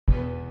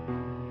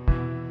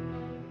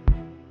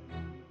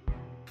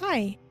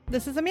Hi,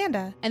 this is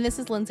Amanda. And this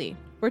is Lindsay.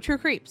 We're True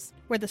Creeps,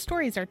 where the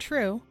stories are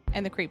true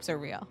and the creeps are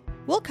real.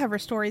 We'll cover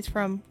stories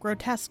from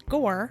grotesque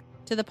gore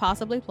to the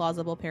possibly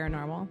plausible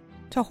paranormal,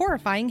 to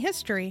horrifying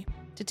history,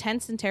 to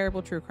tense and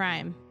terrible true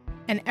crime,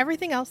 and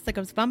everything else that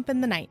goes bump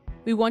in the night.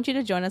 We want you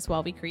to join us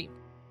while we creep.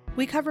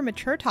 We cover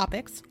mature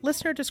topics.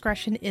 Listener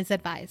discretion is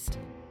advised.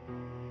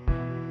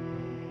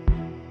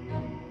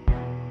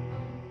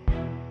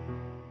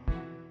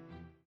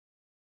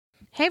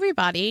 Hey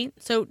everybody,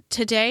 so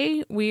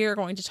today we are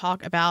going to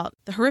talk about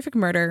the horrific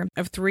murder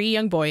of 3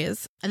 young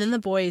boys and then the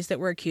boys that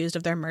were accused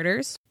of their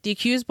murders. The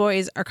accused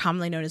boys are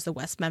commonly known as the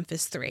West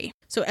Memphis 3.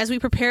 So as we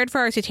prepared for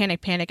our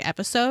Satanic Panic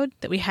episode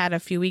that we had a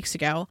few weeks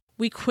ago,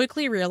 we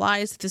quickly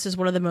realized that this is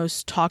one of the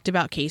most talked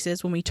about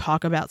cases when we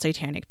talk about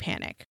Satanic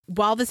Panic.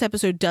 While this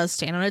episode does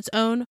stand on its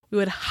own, we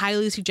would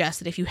highly suggest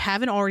that if you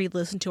haven't already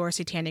listened to our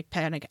Satanic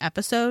Panic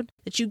episode,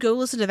 that you go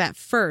listen to that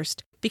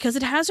first, because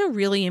it has a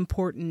really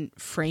important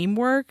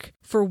framework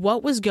for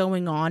what was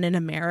going on in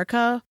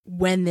America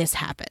when this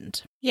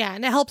happened. Yeah,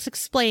 and it helps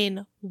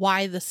explain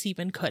why this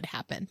even could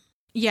happen.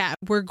 Yeah,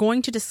 we're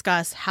going to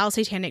discuss how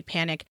Satanic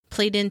Panic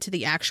played into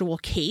the actual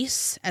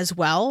case as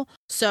well.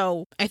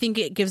 So I think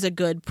it gives a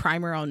good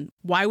primer on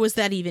why was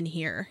that even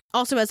here.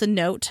 Also, as a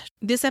note,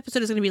 this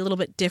episode is going to be a little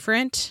bit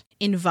different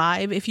in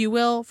vibe, if you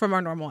will, from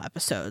our normal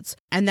episodes.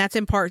 And that's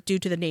in part due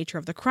to the nature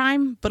of the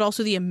crime, but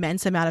also the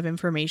immense amount of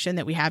information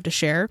that we have to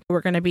share.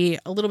 We're going to be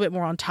a little bit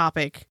more on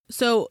topic.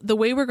 So the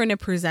way we're going to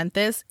present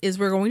this is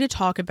we're going to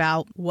talk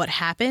about what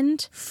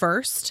happened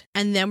first,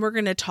 and then we're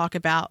going to talk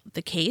about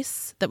the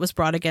case that was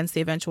brought against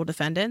the eventual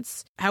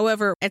defendants.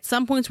 However, at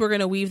some points, we're going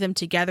to weave them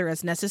together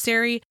as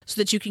necessary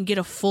so that you can get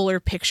a fuller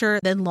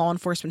picture than law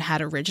enforcement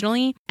had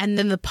originally, and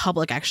then the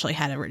public actually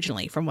had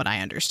originally, from what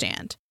I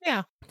understand.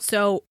 Yeah.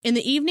 So, in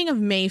the evening of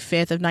May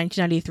 5th of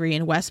 1993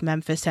 in West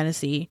Memphis,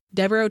 Tennessee,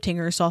 Deborah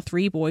Oettinger saw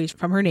 3 boys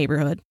from her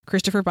neighborhood,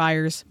 Christopher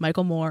Byers,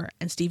 Michael Moore,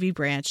 and Stevie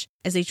Branch,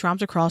 as they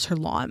tromped across her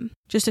lawn.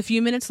 Just a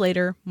few minutes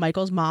later,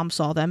 Michael's mom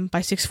saw them.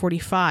 By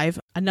 6:45,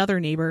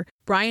 another neighbor,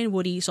 Brian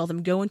Woody, saw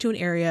them go into an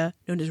area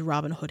known as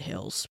Robin Hood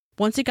Hills.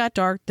 Once it got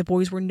dark, the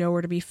boys were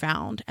nowhere to be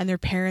found, and their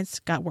parents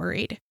got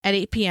worried. At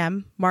 8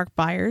 p.m., Mark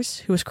Byers,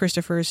 who was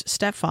Christopher's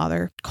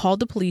stepfather,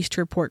 called the police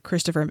to report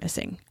Christopher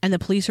missing, and the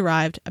police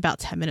arrived about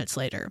 10 minutes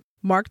later.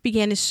 Mark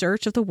began his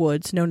search of the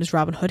woods known as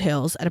Robin Hood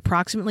Hills at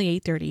approximately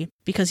 8:30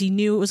 because he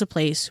knew it was a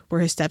place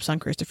where his stepson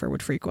Christopher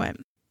would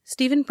frequent.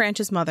 Stephen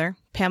Branch's mother,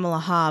 Pamela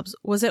Hobbs,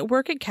 was at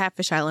work at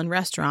Catfish Island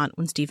Restaurant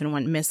when Stephen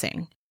went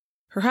missing.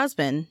 Her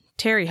husband,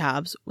 Terry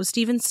Hobbs, was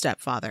Stephen's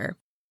stepfather.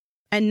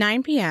 At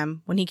 9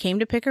 p.m., when he came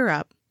to pick her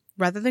up,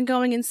 rather than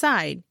going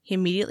inside, he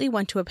immediately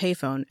went to a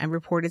payphone and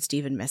reported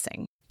Stephen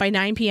missing. By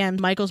 9 p.m.,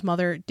 Michael's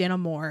mother, Dana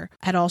Moore,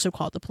 had also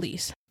called the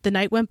police. The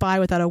night went by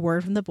without a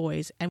word from the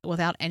boys and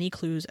without any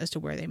clues as to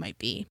where they might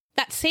be.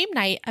 That same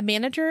night, a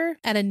manager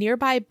at a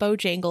nearby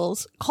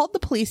Bojangles called the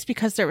police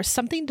because there was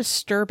something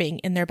disturbing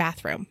in their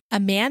bathroom. A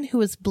man who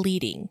was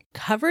bleeding,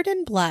 covered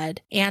in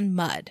blood and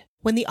mud.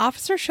 When the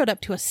officer showed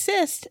up to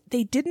assist,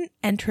 they didn't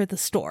enter the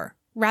store.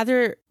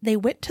 Rather, they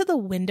went to the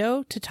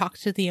window to talk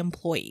to the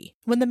employee.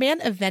 When the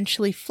man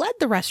eventually fled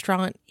the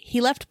restaurant,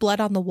 he left blood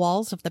on the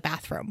walls of the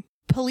bathroom.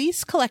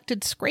 Police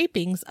collected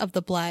scrapings of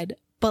the blood,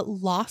 but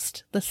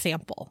lost the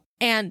sample.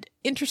 And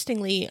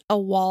interestingly, a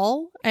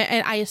wall,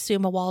 and I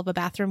assume a wall of a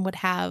bathroom would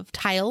have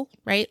tile,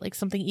 right? Like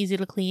something easy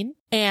to clean.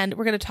 And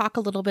we're going to talk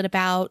a little bit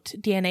about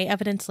DNA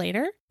evidence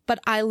later. But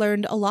I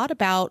learned a lot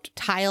about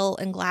tile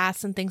and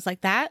glass and things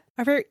like that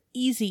are very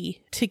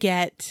easy to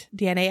get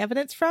DNA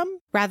evidence from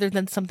rather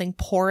than something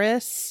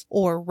porous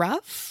or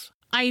rough.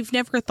 I've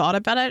never thought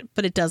about it,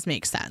 but it does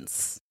make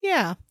sense.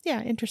 Yeah,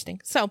 interesting.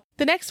 So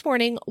the next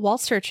morning, while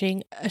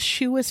searching, a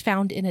shoe was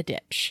found in a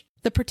ditch.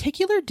 The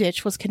particular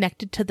ditch was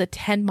connected to the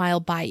 10-mile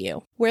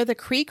bayou, where the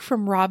creek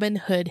from Robin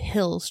Hood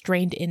Hills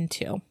drained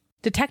into.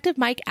 Detective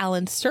Mike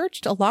Allen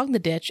searched along the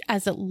ditch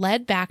as it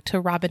led back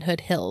to Robin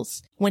Hood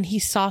Hills when he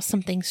saw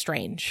something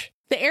strange.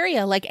 The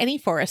area, like any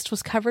forest,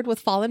 was covered with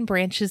fallen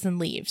branches and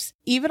leaves,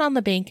 even on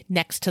the bank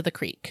next to the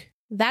creek.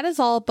 That is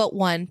all but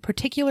one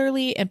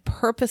particularly and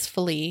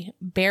purposefully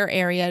bare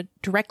area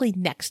directly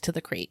next to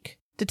the creek.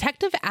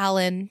 Detective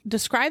Allen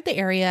described the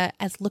area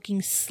as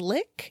looking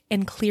slick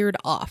and cleared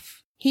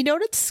off. He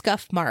noted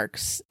scuff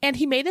marks, and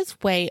he made his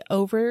way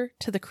over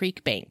to the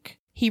creek bank.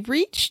 He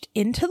reached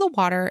into the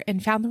water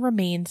and found the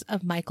remains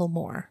of Michael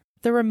Moore.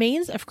 The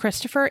remains of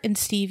Christopher and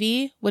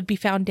Stevie would be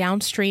found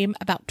downstream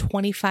about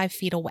 25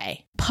 feet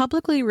away.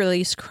 Publicly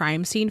released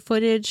crime scene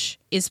footage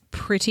is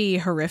pretty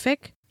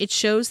horrific. It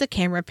shows the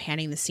camera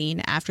panning the scene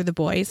after the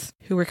boys,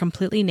 who were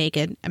completely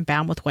naked and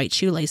bound with white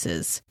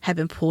shoelaces, had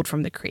been pulled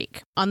from the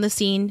creek. On the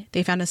scene,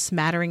 they found a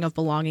smattering of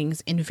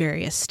belongings in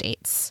various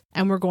states.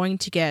 And we're going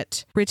to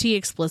get pretty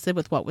explicit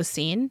with what was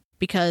seen,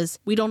 because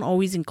we don't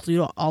always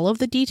include all of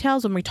the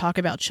details when we talk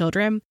about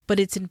children, but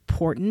it's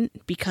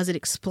important because it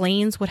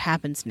explains what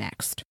happens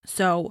next.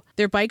 So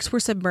their bikes were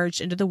submerged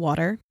into the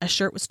water, a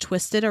shirt was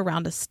twisted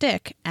around a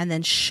stick and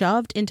then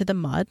shoved into the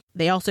mud.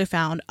 They also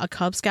found a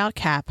Cub Scout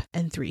cap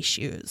and 3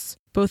 shoes.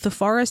 Both the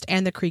forest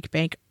and the creek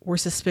bank were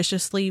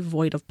suspiciously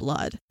void of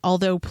blood,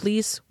 although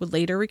police would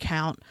later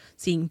recount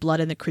seeing blood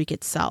in the creek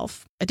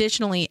itself.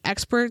 Additionally,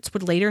 experts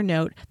would later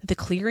note that the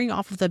clearing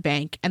off of the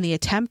bank and the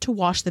attempt to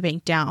wash the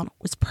bank down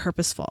was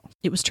purposeful.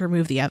 It was to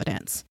remove the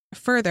evidence.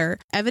 Further,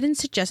 evidence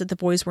suggested the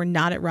boys were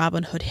not at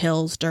Robin Hood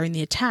Hills during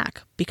the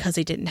attack because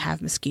they didn't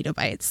have mosquito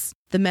bites.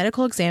 The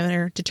medical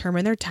examiner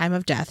determined their time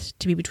of death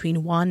to be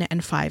between 1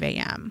 and 5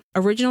 a.m.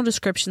 Original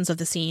descriptions of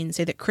the scene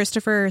say that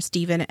Christopher,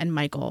 Stephen, and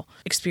Michael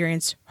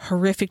experienced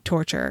horrific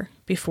torture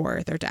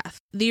before their death.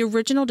 The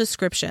original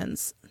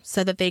descriptions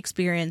said that they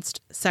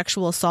experienced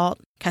sexual assault,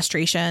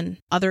 castration,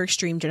 other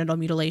extreme genital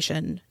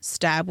mutilation,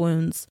 stab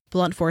wounds,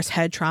 blunt force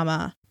head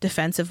trauma,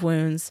 defensive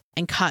wounds,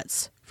 and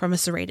cuts from a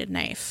serrated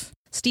knife.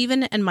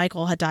 Stephen and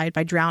Michael had died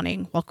by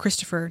drowning, while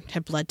Christopher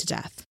had bled to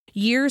death.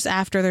 Years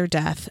after their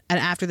death and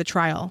after the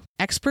trial,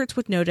 experts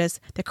would notice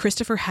that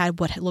Christopher had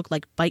what looked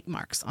like bite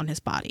marks on his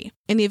body.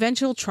 In the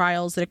eventual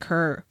trials that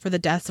occur for the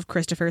deaths of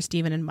Christopher,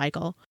 Stephen, and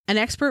Michael, an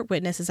expert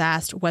witness is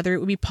asked whether it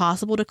would be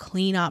possible to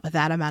clean up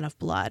that amount of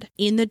blood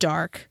in the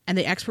dark, and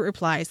the expert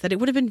replies that it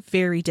would have been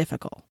very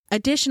difficult.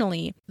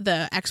 Additionally,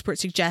 the expert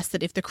suggests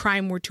that if the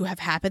crime were to have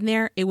happened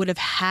there, it would have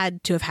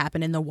had to have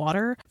happened in the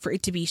water for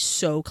it to be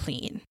so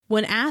clean.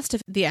 When asked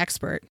if the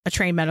expert, a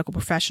trained medical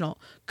professional,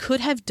 could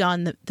have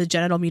done the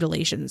genital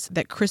mutilations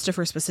that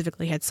Christopher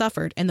specifically had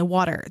suffered in the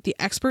water, the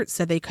expert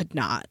said they could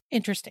not.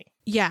 Interesting.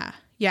 Yeah.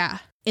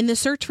 In the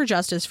search for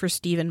justice for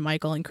Stephen,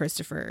 Michael, and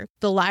Christopher,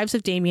 the lives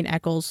of Damien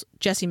Echols,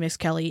 Jesse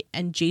McKelly,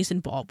 and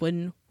Jason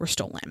Baldwin were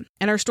stolen.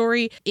 And our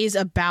story is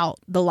about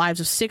the lives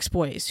of 6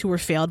 boys who were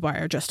failed by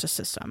our justice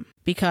system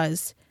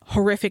because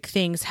horrific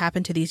things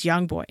happened to these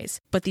young boys,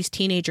 but these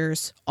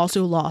teenagers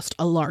also lost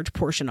a large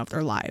portion of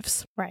their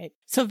lives. Right.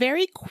 So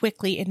very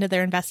quickly into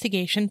their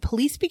investigation,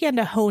 police began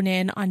to hone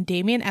in on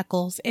Damien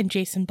Echols and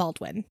Jason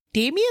Baldwin.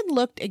 Damien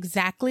looked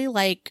exactly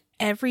like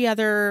every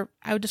other,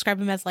 I would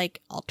describe him as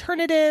like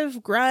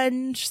alternative,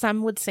 grunge,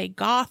 some would say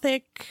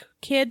gothic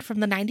kid from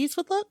the 90s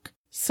would look.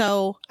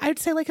 So I would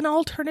say like an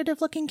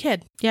alternative looking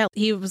kid. Yeah,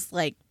 he was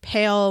like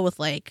pale with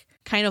like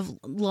kind of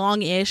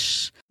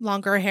longish,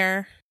 longer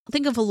hair.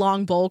 Think of a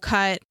long bowl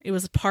cut. It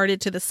was parted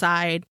to the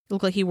side. It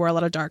looked like he wore a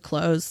lot of dark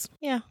clothes.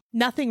 Yeah.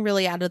 Nothing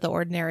really out of the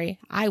ordinary,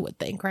 I would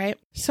think, right?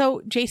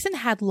 So Jason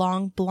had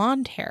long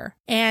blonde hair,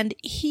 and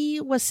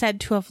he was said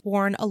to have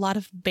worn a lot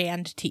of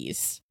band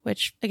tees,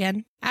 which,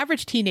 again,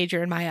 average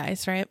teenager in my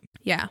eyes, right?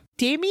 Yeah.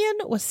 Damien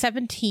was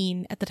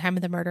 17 at the time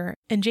of the murder,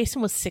 and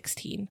Jason was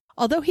 16,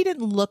 although he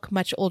didn't look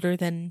much older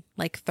than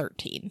like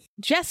 13.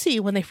 Jesse,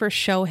 when they first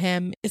show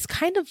him, is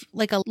kind of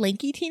like a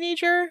lanky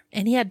teenager,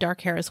 and he had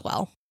dark hair as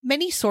well.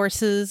 Many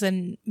sources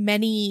and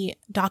many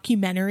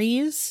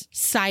documentaries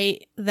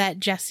cite that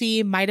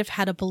Jesse might have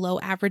had a below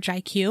average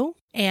IQ,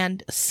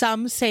 and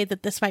some say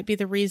that this might be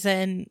the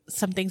reason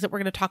some things that we're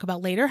going to talk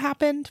about later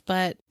happened,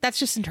 but that's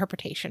just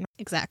interpretation.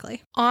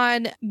 Exactly.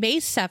 On May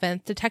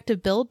 7th,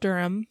 Detective Bill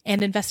Durham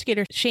and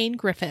investigator Shane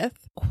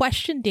Griffith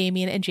questioned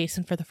Damien and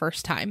Jason for the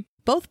first time.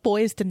 Both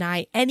boys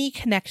deny any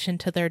connection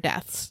to their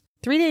deaths.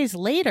 3 days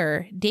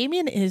later,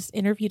 Damien is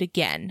interviewed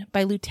again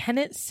by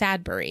Lieutenant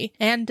Sadbury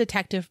and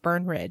Detective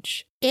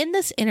Burnridge. In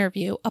this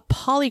interview, a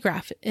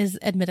polygraph is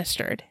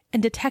administered,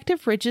 and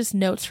Detective Ridge's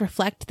notes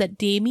reflect that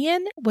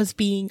Damien was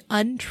being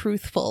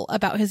untruthful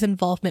about his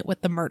involvement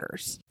with the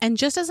murders. And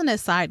just as an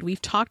aside,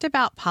 we've talked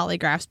about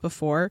polygraphs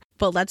before,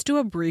 but let's do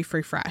a brief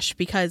refresh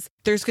because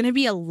there's going to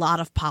be a lot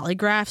of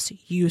polygraphs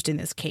used in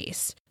this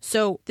case.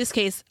 So this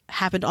case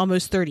happened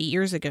almost 30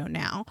 years ago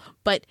now,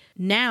 but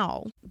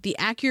now the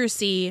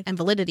accuracy and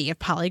validity of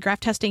polygraph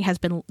testing has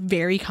been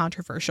very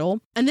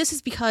controversial. And this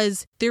is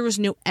because there was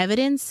no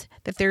evidence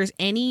that there's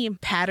any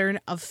pattern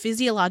of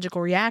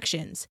physiological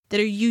reactions that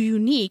are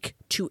unique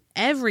to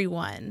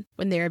everyone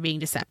when they are being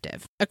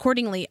deceptive.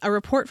 Accordingly, a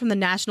report from the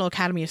National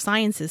Academy of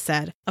Sciences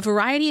said, a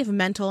variety of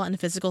mental and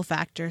physical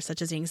factors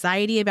such as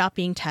anxiety about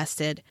being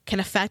tested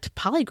can affect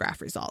polygraph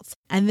results.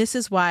 And this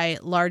is why,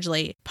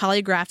 largely,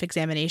 polygraph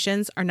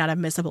examinations are not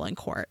admissible in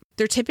court.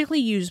 They're typically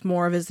used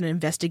more of as an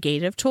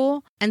investigative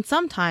tool, and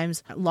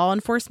sometimes law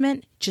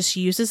enforcement just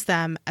uses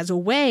them as a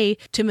way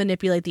to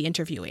manipulate the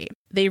interviewee.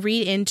 They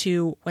read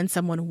into when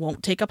someone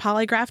won't take a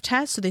polygraph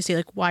test, so they say,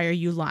 like, why are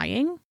you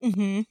lying?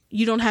 Mm-hmm.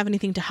 You don't have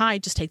anything to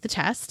hide, just take the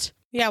test.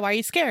 Yeah, why are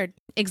you scared?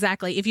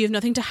 Exactly. If you have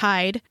nothing to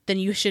hide, then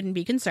you shouldn't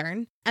be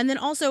concerned. And then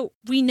also,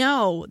 we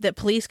know that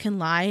police can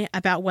lie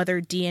about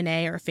whether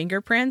DNA or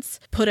fingerprints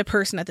put a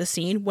person at the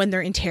scene when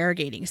they're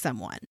interrogating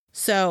someone.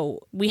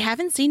 So we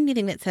haven't seen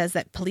anything that says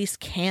that police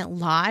can't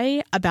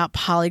lie about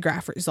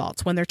polygraph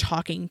results when they're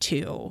talking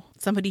to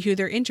somebody who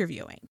they're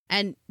interviewing.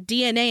 And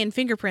DNA and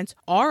fingerprints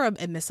are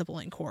admissible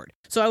in court.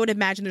 So I would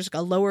imagine there's like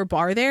a lower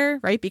bar there,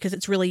 right? Because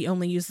it's really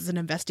only used as an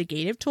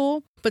investigative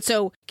tool. But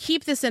so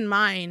keep this in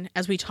mind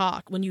as we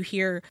talk. When you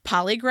hear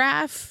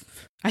polygraph,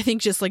 I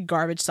think just like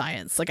garbage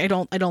science. Like I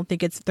don't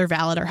think they're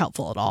valid or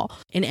helpful at all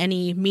in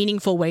any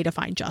meaningful way to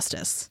find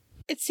justice.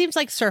 It seems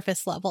like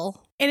surface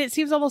level, and it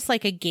seems almost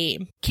like a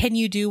game. Can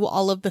you do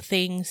all of the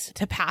things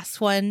to pass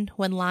one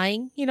when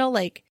lying? You know,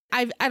 like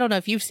I don't know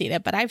if you've seen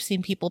it, but I've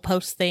seen people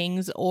post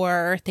things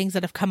or things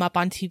that have come up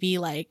on TV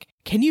like,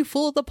 can you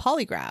fool the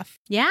polygraph?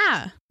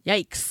 Yeah.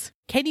 Yikes.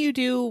 Can you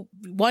do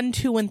 1,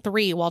 2, and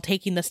 3 while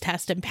taking this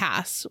test and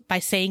pass by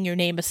saying your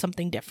name is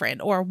something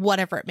different or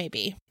whatever it may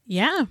be?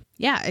 Yeah.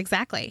 Yeah,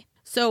 exactly.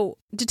 So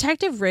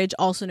Detective Ridge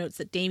also notes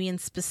that Damien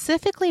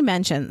specifically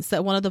mentions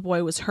that one of the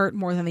boys was hurt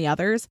more than the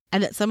others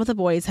and that some of the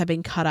boys had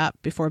been cut up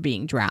before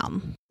being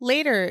drowned.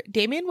 Later,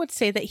 Damien would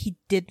say that he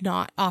did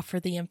not offer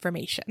the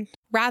information.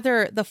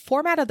 Rather, the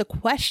format of the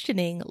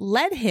questioning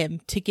led him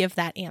to give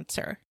that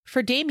answer.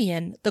 For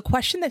Damien, the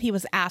question that he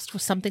was asked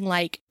was something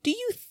like, do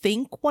you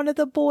think one of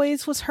the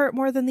boys was hurt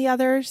more than the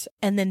others?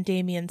 And then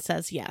Damien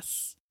says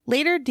yes.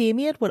 Later,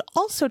 Damien would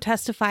also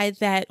testify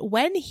that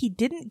when he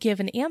didn't give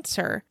an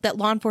answer that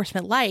law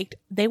enforcement liked,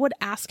 they would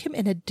ask him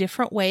in a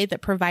different way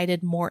that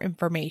provided more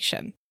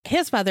information.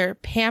 His mother,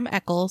 Pam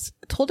Eccles,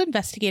 told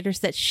investigators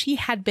that she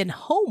had been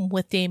home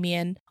with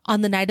Damien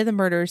on the night of the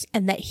murders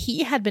and that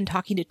he had been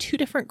talking to 2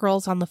 different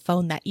girls on the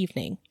phone that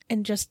evening.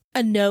 And just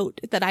a note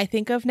that I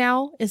think of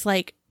now is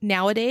like,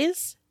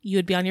 nowadays, you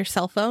would be on your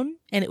cell phone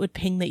and it would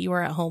ping that you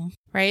were at home,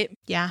 right?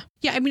 Yeah.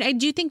 Yeah, I mean, I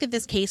do think that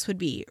this case would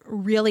be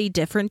really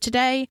different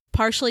today,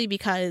 partially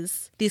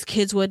because these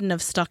kids wouldn't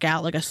have stuck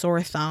out like a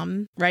sore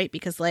thumb, right?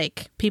 Because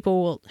like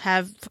people will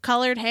have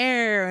colored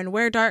hair and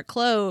wear dark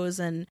clothes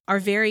and are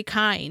very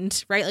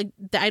kind, right? Like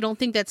I don't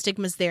think that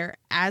stigma's there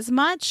as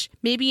much.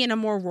 Maybe in a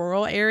more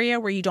rural area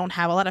where you don't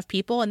have a lot of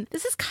people. And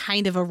this is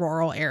kind of a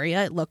rural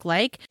area, it looked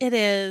like. It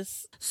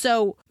is.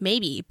 So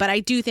maybe, but I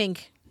do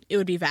think it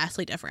would be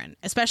vastly different,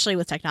 especially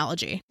with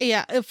technology.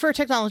 Yeah, for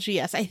technology,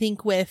 yes. I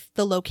think with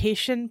the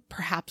location,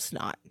 perhaps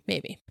not,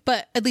 maybe.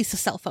 But at least a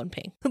cell phone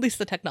ping, at least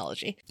the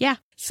technology. Yeah.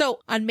 So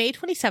on May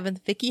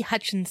 27th, Vicki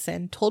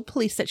Hutchinson told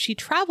police that she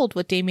traveled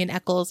with Damien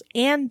Eccles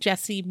and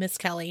Jesse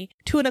Miskelly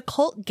to an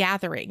occult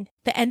gathering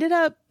that ended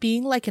up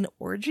being like an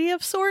orgy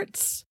of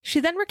sorts. She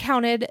then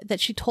recounted that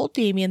she told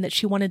Damien that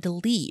she wanted to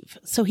leave,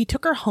 so he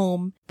took her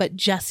home, but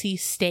Jesse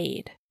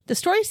stayed. The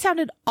story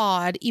sounded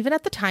odd even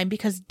at the time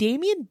because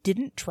Damien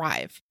didn't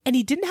drive and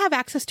he didn't have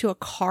access to a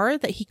car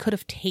that he could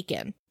have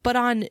taken. But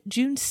on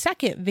June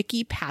 2nd,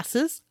 Vicki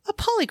passes a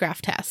polygraph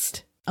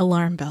test.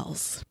 Alarm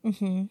bells.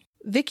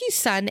 Vicki's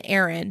son,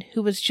 Aaron,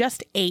 who was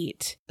just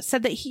 8,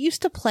 said that he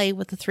used to play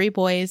with the 3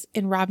 boys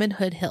in Robin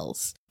Hood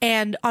Hills.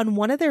 And on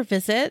one of their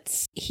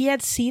visits, he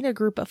had seen a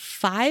group of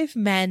 5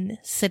 men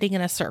sitting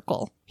in a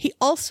circle. He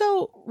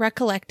also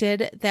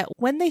recollected that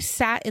when they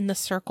sat in the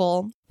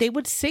circle, they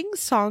would sing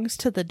songs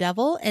to the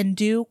devil and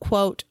do,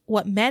 quote,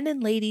 what men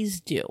and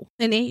ladies do.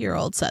 An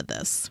 8-year-old said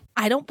this.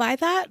 I don't buy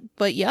that,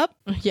 but yep.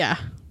 Yeah.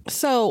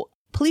 So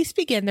police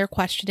began their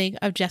questioning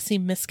of Jesse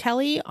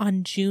Miskelly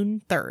on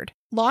June 3rd.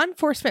 Law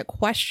enforcement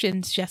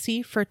questions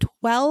Jesse for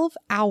 12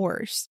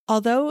 hours,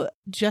 although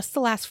just the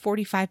last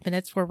 45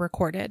 minutes were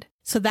recorded.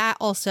 So that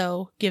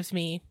also gives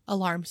me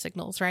alarm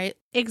signals, right?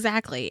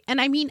 Exactly. And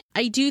I mean,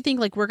 I do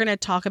think like we're going to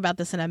talk about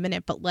this in a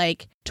minute, but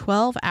like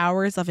 12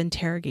 hours of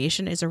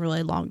interrogation is a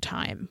really long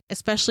time,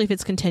 especially if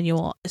it's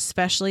continual,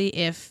 especially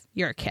if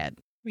you're a kid.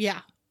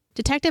 Yeah.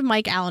 Detective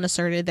Mike Allen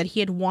asserted that he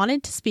had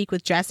wanted to speak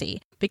with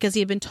Jesse because he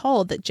had been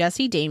told that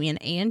Jesse, Damien,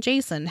 and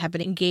Jason had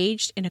been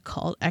engaged in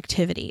occult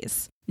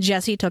activities.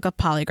 Jesse took a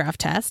polygraph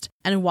test,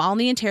 and while in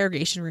the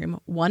interrogation room,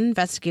 one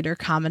investigator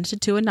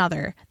commented to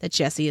another that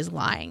Jesse is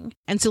lying.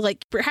 And so,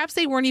 like, perhaps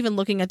they weren't even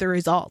looking at the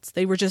results.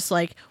 They were just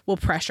like, we'll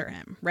pressure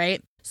him,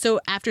 right? So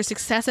after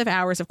successive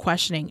hours of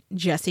questioning,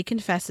 Jesse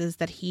confesses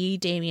that he,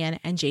 Damien,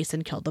 and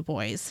Jason killed the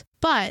boys.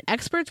 But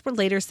experts would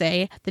later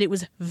say that it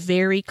was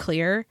very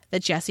clear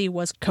that Jesse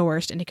was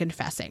coerced into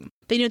confessing.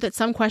 They note that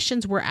some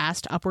questions were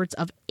asked upwards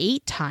of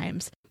 8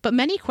 times, but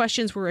many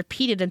questions were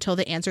repeated until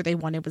the answer they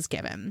wanted was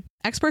given.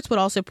 Experts would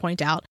also point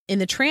out in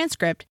the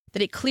transcript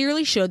that it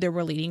clearly showed there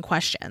were leading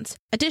questions.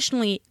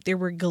 Additionally, there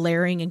were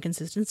glaring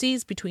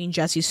inconsistencies between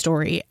Jesse's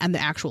story and the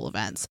actual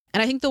events.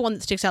 And I think the one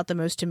that sticks out the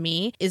most to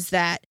me is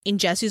that in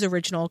Jesse's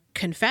original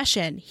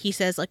confession, he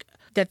says like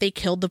that they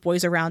killed the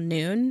boys around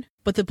noon,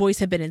 but the boys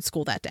had been in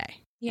school that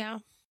day. Yeah.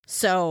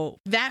 So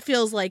that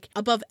feels like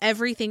above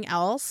everything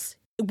else,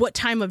 what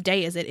time of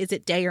day is it? Is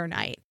it day or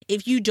night?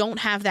 If you don't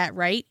have that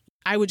right,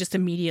 I would just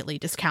immediately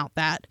discount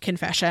that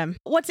confession.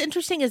 What's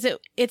interesting is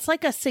it's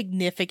like a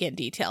significant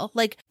detail.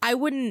 Like, I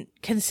wouldn't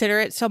consider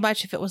it so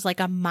much if it was like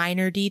a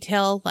minor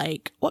detail,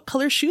 like what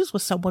color shoes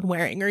was someone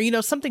wearing or, you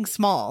know, something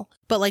small.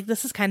 But like,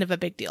 this is kind of a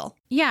big deal.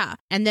 Yeah.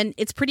 And then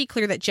it's pretty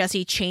clear that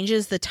Jesse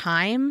changes the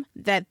time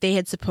that they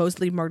had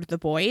supposedly murdered the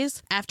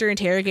boys after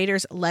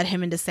interrogators led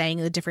him into saying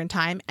a different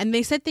time. And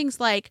they said things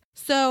like,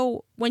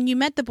 so when you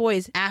met the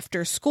boys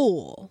after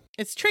school,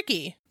 it's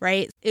tricky,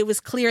 right? It was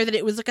clear that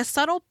it was like a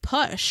subtle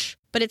push,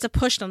 but it's a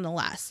push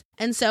nonetheless.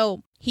 And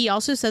so He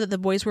also said that the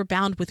boys were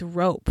bound with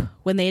rope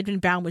when they had been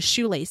bound with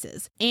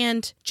shoelaces.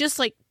 And just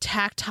like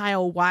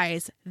tactile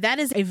wise, that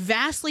is a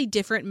vastly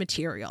different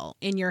material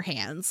in your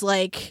hands.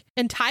 Like,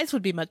 and ties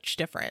would be much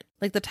different,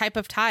 like the type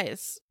of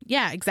ties.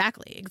 Yeah,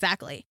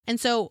 exactly. And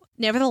so,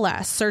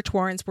 nevertheless, search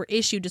warrants were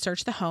issued to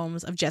search the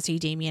homes of Jesse,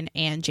 Damien,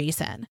 and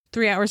Jason.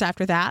 3 hours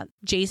after that,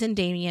 Jason,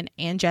 Damien,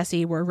 and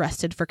Jesse were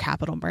arrested for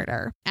capital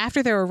murder.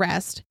 After their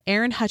arrest,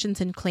 Aaron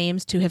Hutchinson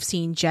claims to have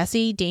seen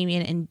Jesse,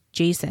 Damien, and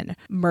Jason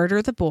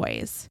murder the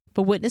boys,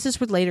 but witnesses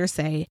would later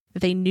say that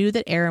they knew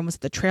that Aaron was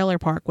at the trailer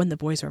park when the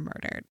boys were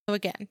murdered. So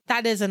again,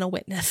 that isn't a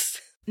witness.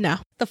 No.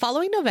 The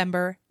following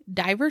November,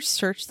 divers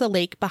search the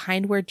lake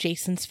behind where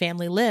Jason's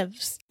family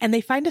lives, and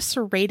they find a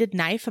serrated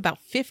knife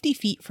about 50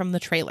 feet from the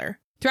trailer.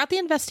 Throughout the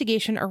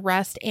investigation,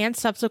 arrest, and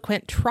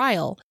subsequent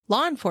trial,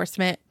 law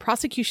enforcement,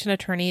 prosecution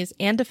attorneys,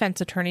 and defense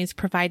attorneys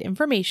provide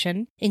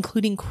information,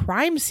 including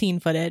crime scene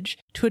footage,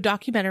 to a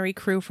documentary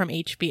crew from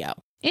HBO.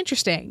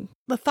 Interesting.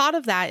 The thought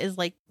of that is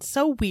like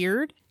so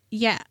weird.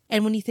 Yeah.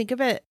 And when you think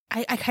of it,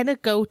 I kind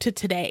of go to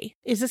today.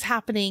 Is this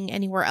happening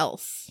anywhere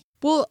else?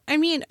 Well, I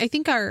mean, I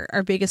think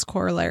our biggest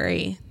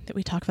corollary that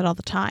we talk about all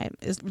the time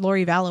is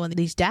Lori Vallow and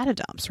these data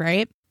dumps,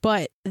 right?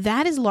 But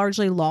that is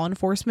largely law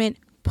enforcement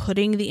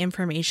putting the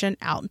information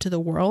out into the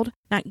world,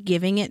 not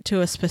giving it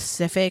to a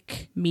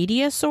specific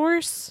media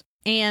source.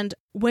 And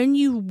when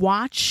you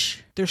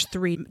watch, there's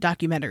 3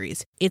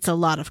 documentaries, it's a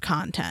lot of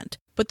content.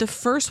 But the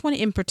first one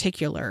in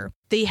particular,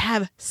 they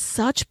have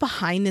such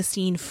behind the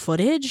scene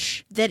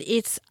footage that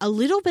it's a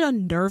little bit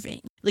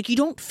unnerving. Like you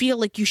don't feel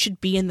like you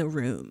should be in the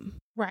room.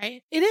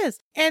 Right. It is.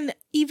 And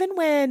even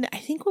when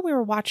we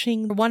were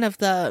watching one of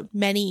the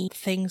many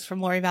things from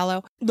Lori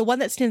Vallow, the one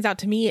that stands out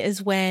to me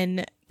is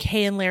when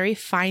Kay and Larry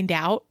find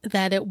out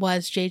that it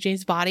was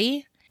JJ's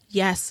body.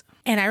 Yes.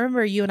 And I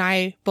remember you and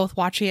I both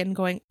watching it and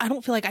going, I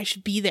don't feel like I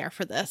should be there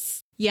for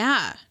this.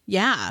 Yeah.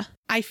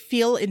 I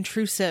feel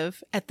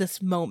intrusive at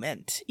this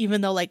moment,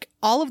 even though like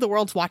all of the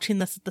world's watching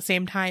this at the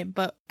same time,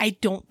 but I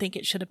don't think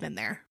it should have been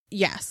there.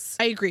 Yes,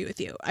 I agree with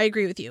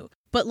you.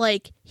 But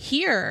like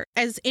here,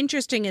 as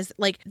interesting as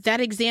like that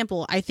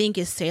example, I think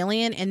is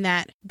salient in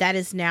that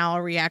is now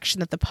a reaction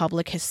that the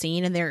public has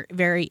seen and they're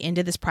very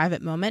into this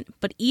private moment.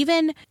 But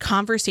even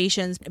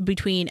conversations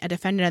between a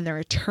defendant and their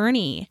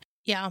attorney.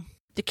 Yeah.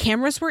 The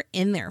cameras were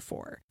in there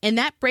for. And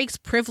that breaks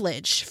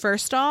privilege,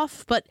 first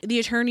off. But the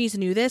attorneys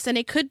knew this. And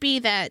it could be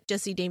that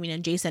Jesse, Damien,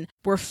 and Jason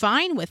were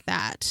fine with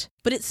that.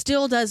 But it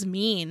still does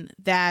mean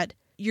that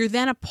you're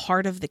then a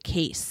part of the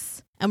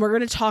case. And we're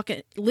going to talk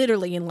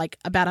literally in like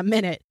about a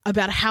minute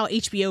about how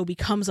HBO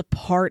becomes a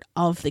part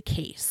of the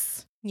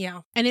case.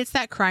 Yeah. And it's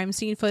that crime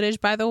scene footage,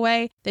 by the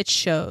way, that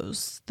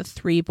shows the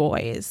 3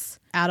 boys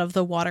out of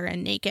the water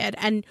and naked.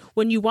 And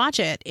when you watch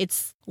it,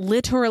 it's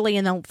literally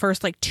in the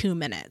first like 2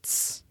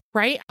 minutes.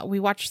 Right? We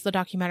watched the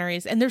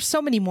documentaries and there's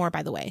so many more,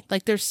 by the way.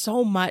 Like there's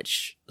so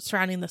much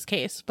surrounding this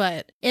case.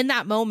 But in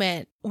that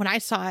moment, when I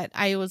saw it,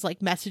 I was like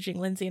messaging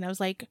Lindsay and I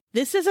was like,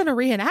 this isn't a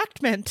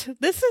reenactment.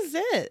 This is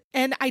it.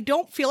 And I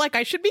don't feel like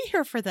I should be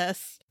here for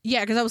this.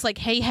 Yeah, because I was like,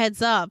 hey,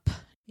 heads up.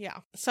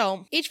 Yeah.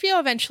 So HBO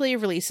eventually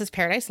releases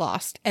Paradise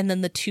Lost and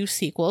then the 2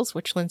 sequels,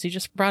 which Lindsay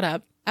just brought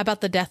up, about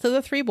the death of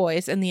the 3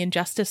 boys and the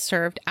injustice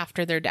served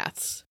after their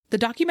deaths. The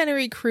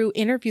documentary crew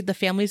interviewed the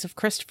families of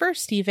Christopher,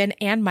 Stephen,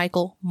 and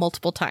Michael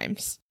multiple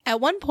times.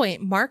 At one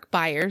point, Mark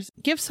Byers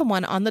gives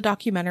someone on the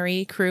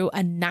documentary crew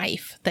a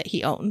knife that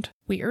he owned.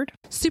 Weird.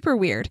 Super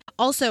weird.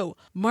 Also,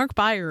 Mark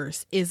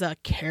Byers is a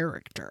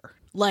character.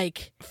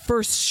 Like,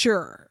 for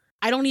sure.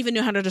 I don't even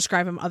know how to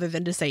describe him other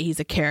than to say he's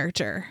a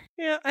character.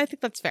 Yeah, I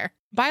think that's fair.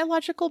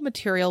 Biological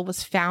material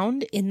was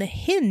found in the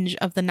hinge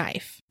of the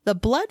knife. The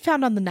blood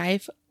found on the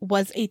knife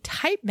was a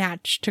type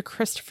match to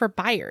Christopher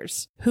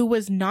Byers, who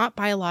was not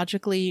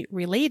biologically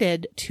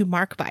related to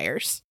Mark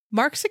Byers.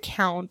 Mark's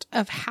account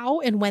of how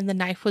and when the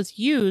knife was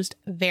used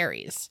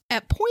varies.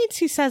 At points,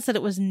 he says that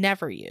it was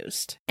never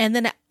used. And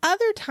then at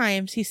other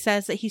times, he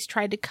says that he's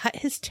tried to cut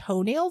his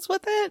toenails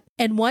with it.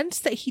 And once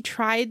that he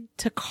tried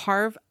to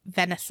carve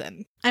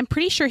venison. I'm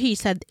pretty sure he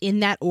said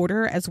in that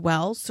order as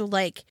well. So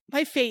like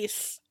my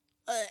face.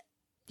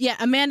 Yeah,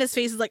 Amanda's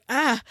face is like,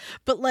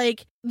 but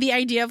like the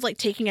idea of like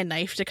taking a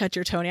knife to cut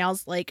your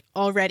toenails, like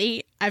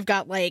already I've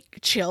got like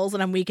chills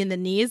and I'm weak in the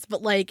knees,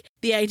 but like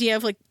the idea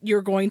of like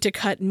you're going to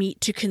cut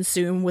meat to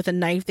consume with a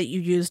knife that you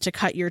use to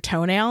cut your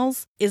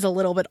toenails is a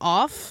little bit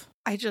off.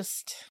 I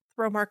just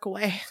throw Mark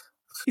away.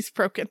 He's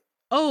broken.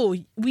 Oh,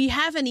 we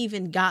haven't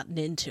even gotten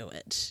into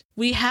it.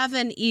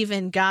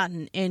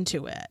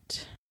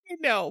 I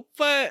know,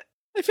 but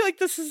I feel like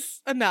this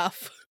is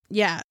enough.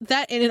 Yeah,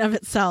 that in and of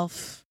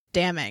itself,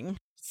 damning.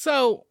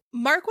 So,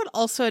 Mark would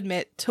also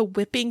admit to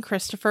whipping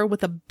Christopher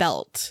with a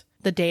belt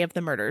the day of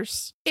the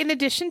murders. In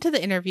addition to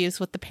the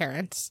interviews with the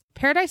parents,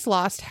 Paradise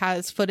Lost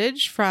has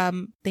footage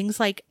from things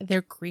like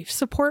their grief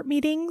support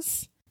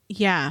meetings.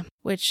 Yeah.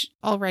 Which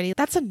already,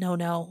 that's a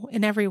no-no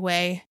in every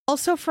way.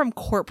 Also from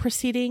court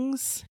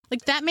proceedings.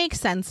 Like, that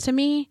makes sense to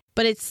me,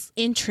 but it's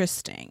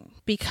interesting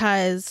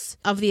because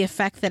of the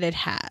effect that it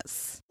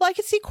has. Well, I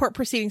could see court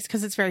proceedings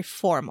because it's very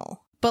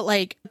formal. but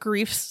like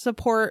grief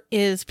support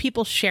is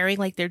people sharing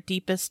like their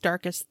deepest,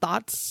 darkest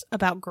thoughts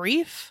about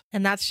grief.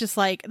 And that's just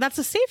like, that's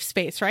a safe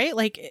space, right?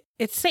 Like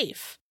it's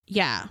safe.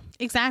 Yeah,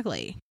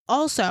 exactly.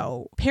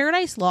 Also,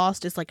 Paradise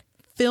Lost is like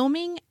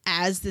filming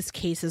as this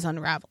case is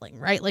unraveling,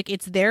 right? Like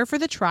it's there for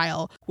the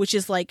trial, which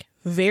is like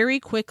very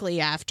quickly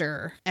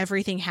after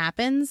everything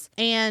happens.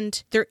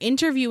 And they're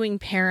interviewing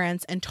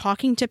parents and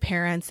talking to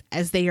parents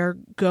as they are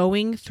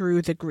going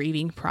through the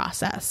grieving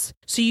process.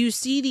 So you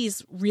see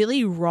these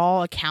really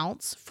raw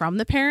accounts from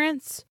the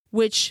parents,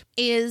 which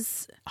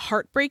is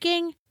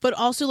heartbreaking, but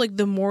also like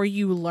the more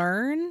you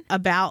learn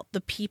about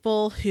the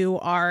people who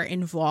are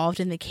involved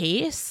in the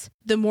case,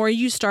 the more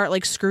you start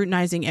like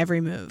scrutinizing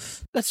every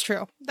move. That's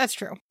true. That's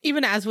true.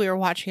 Even as we were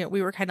watching it,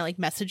 we were kind of like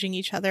messaging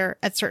each other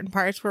at certain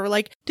parts where we're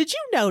like, did you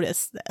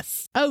notice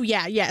this? Oh,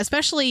 yeah. Yeah.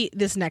 Especially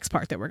this next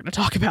part that we're going to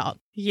talk about.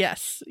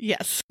 Yes.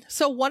 Yes.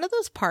 So one of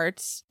those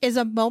parts is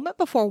a moment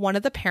before one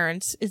of the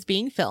parents is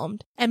being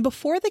filmed. And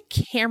before the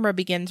camera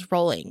begins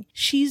rolling,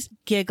 she's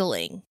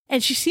giggling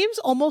and she seems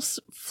almost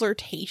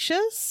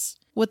flirtatious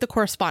with the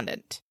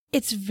correspondent.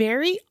 It's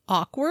very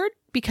awkward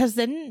because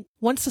then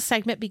once the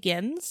segment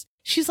begins,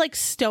 she's like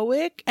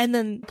stoic and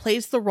then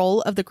plays the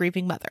role of the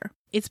grieving mother.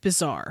 It's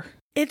bizarre.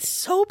 It's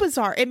so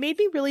bizarre. It made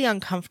me really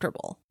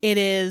uncomfortable. It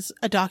is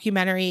a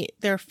documentary.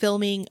 They're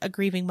filming a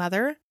grieving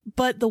mother,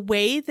 but the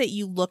way that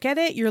you look at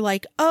it, you're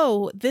like,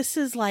 oh, this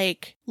is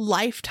like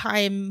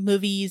Lifetime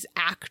movies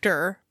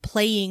actor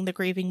playing the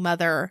grieving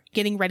mother,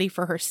 getting ready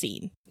for her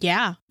scene.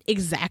 Yeah,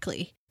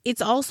 exactly. It's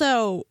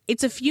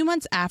a few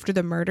months after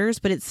the murders,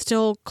 but it's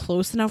still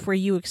close enough where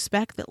you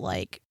expect that,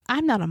 like,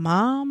 I'm not a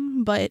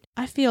mom, but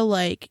I feel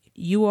like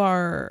you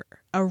are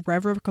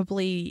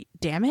irrevocably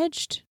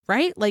damaged,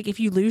 right? Like, if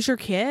you lose your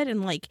kid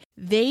and, like,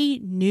 they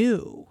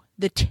knew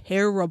the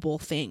terrible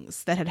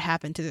things that had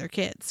happened to their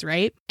kids,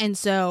 right? And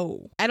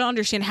so I don't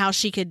understand how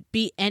she could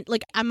be, and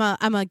like, I'm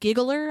a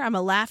giggler, I'm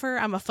a laugher,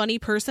 I'm a funny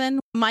person.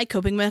 My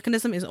coping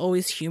mechanism is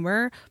always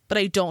humor, but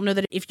I don't know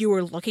that if you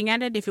were looking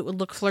at it, if it would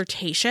look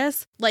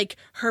flirtatious. Like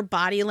her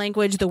body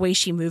language, the way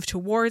she moved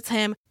towards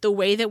him, the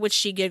way that which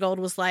she giggled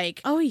was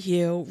like, oh,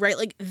 you, right?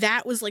 Like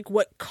that was like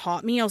what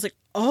caught me. I was like,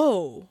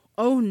 oh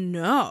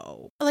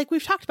no. Like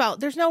we've talked about,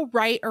 there's no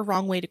right or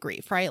wrong way to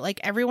grieve, right? Like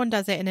everyone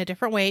does it in a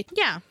different way.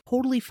 Yeah.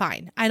 Totally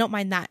fine. I don't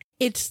mind that.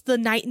 It's the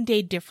night and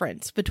day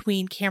difference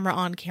between camera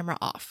on, camera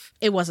off.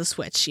 It was a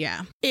switch,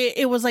 yeah.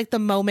 It was like the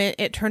moment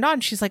it turned on,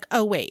 she's like,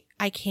 oh wait,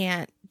 I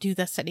can't do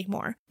this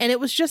anymore. And it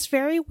was just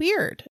very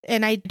weird.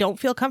 And I don't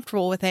feel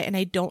comfortable with it. And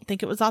I don't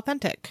think it was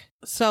authentic.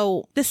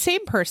 So the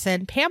same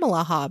person,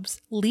 Pamela Hobbs,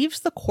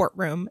 leaves the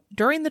courtroom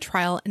during the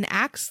trial and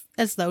acts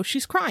as though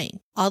she's crying.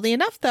 Oddly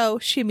enough, though,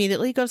 she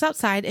immediately goes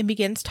outside and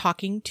begins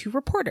talking to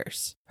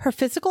reporters. Her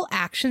physical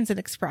actions and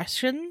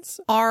expressions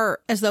are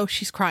as though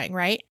she's crying,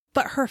 right?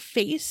 But her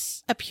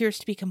face appears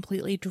to be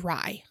completely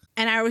dry.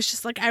 And I was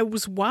just like, I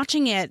was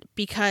watching it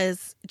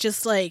because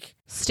just like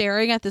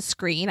staring at the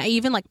screen, I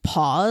even like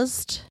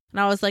paused and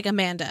I was like,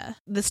 Amanda,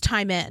 this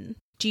time in,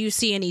 do you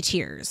see any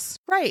tears?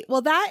 Right.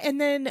 Well, that, and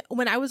then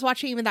when I was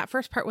watching even that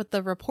first part with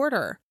the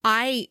reporter,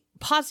 I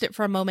paused it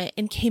for a moment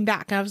and came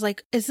back and I was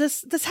like, this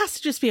has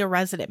to just be a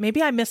resident.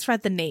 Maybe I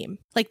misread the name.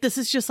 Like this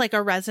is just like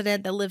a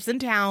resident that lives in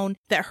town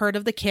that heard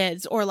of the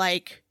kids, or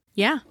like,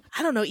 yeah,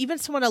 I don't know, even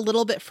someone a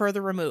little bit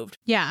further removed.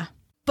 Yeah.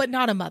 But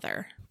not a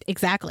mother.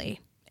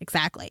 Exactly.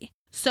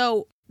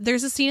 So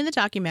there's a scene in the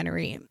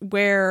documentary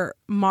where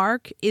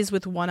Mark is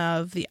with one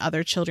of the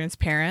other children's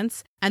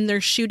parents and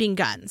they're shooting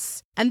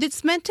guns. And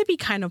it's meant to be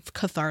kind of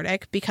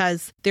cathartic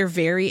because they're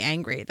very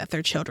angry that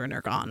their children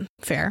are gone.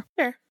 Fair?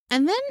 Fair.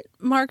 And then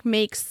Mark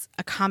makes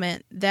a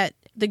comment that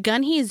the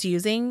gun he is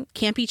using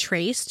can't be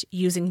traced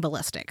using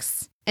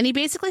ballistics. And he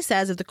basically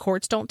says if the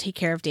courts don't take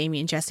care of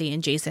Damien, Jesse,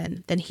 and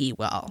Jason, then he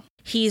will.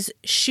 He's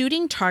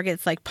shooting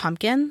targets like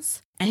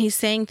pumpkins, and he's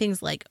saying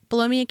things like,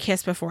 blow me a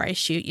kiss before I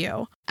shoot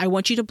you. I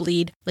want you to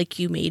bleed like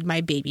you made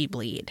my baby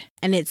bleed.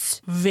 And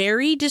it's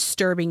very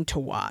disturbing to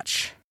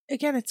watch.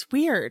 Again, it's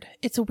weird.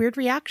 It's a weird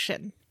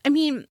reaction. I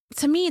mean,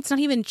 to me, it's not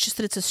even just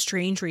that it's a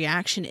strange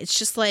reaction. It's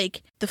just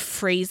like the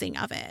phrasing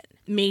of it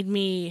made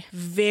me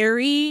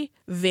very,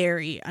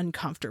 very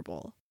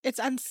uncomfortable. It's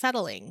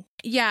unsettling.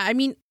 Yeah, I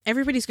mean,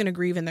 everybody's going to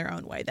grieve in their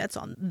own way. That's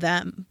on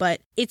them.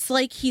 But it's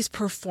like he's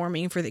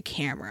performing for the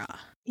camera.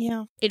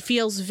 Yeah. It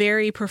feels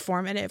very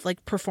performative,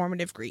 like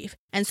performative grief.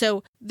 And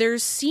so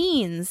there's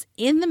scenes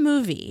in the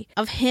movie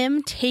of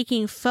him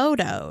taking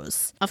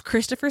photos of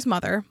Christopher's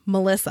mother,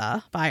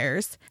 Melissa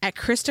Byers, at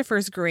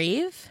Christopher's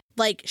grave.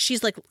 Like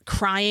she's like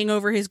crying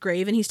over his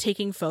grave and he's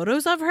taking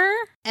photos of her.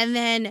 And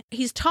then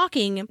he's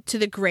talking to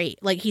the grave,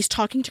 like he's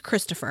talking to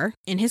Christopher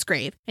in his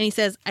grave. And he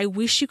says, I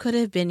wish you could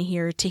have been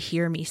here to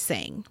hear me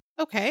sing.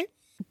 Okay.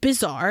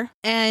 Bizarre.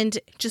 And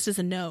just as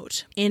a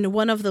note, in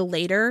one of the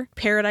later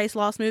Paradise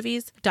Lost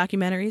movies,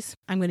 documentaries,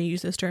 I'm going to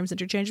use those terms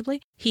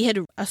interchangeably, he had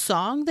a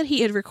song that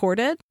he had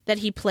recorded that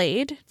he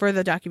played for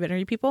the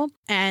documentary people.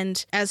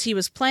 And as he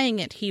was playing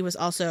it, he was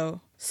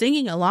also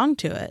singing along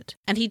to it.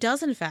 And he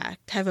does, in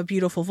fact, have a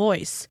beautiful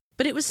voice.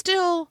 But it was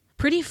still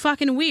Pretty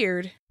fucking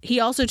weird.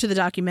 He also, to the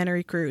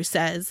documentary crew,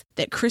 says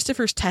that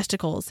Christopher's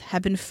testicles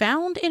had been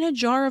found in a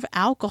jar of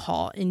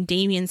alcohol in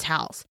Damien's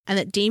house and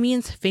that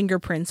Damien's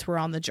fingerprints were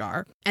on the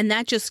jar. And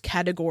that just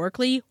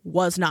categorically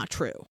was not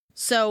true.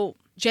 So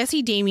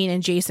Jesse, Damien,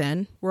 and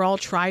Jason were all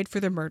tried for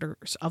the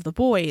murders of the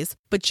boys,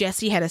 but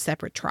Jesse had a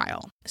separate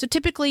trial. So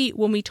typically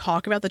when we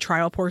talk about the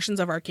trial portions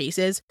of our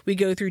cases, we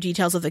go through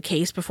details of the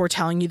case before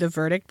telling you the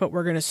verdict, but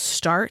we're going to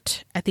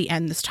start at the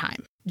end this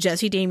time.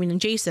 Jesse, Damien,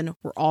 and Jason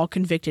were all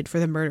convicted for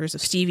the murders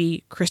of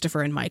Stevie,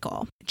 Christopher, and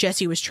Michael.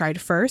 Jesse was tried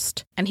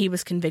first, and he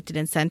was convicted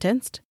and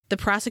sentenced. The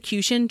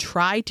prosecution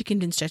tried to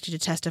convince Jesse to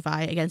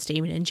testify against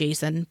Damien and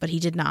Jason, but he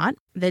did not.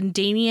 Then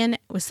Damien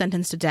was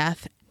sentenced to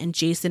death, and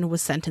Jason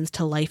was sentenced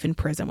to life in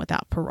prison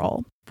without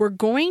parole. We're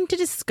going to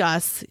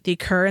discuss the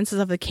occurrences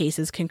of the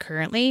cases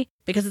concurrently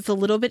because it's a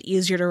little bit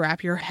easier to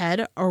wrap your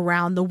head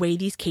around the way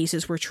these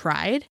cases were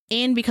tried.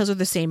 And because of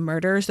the same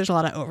murders, there's a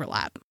lot of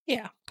overlap.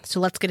 Yeah. So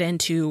let's get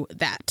into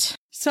that.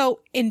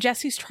 So in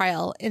Jesse's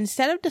trial,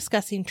 instead of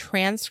discussing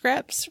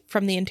transcripts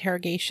from the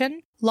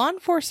interrogation, law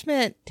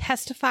enforcement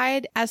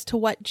testified as to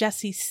what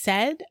Jesse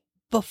said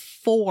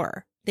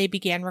before they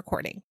began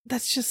recording.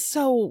 That's just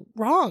so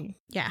wrong.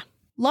 Yeah.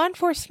 Law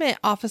enforcement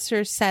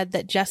officers said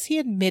that Jesse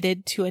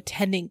admitted to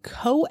attending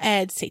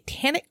co-ed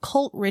satanic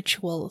cult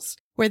rituals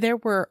where there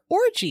were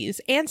orgies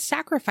and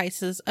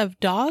sacrifices of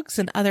dogs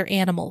and other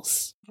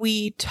animals.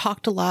 We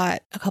talked a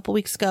lot a couple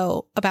weeks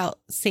ago about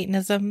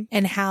Satanism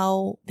and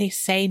how they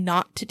say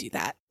not to do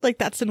that. Like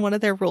that's in one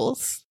of their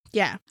rules.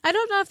 Yeah. I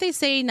don't know if they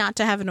say not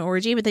to have an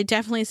orgy, but they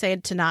definitely say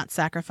to not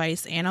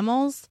sacrifice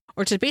animals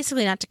or to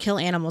basically not to kill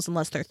animals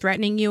unless they're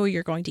threatening you or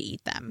you're going to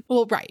eat them.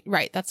 Well,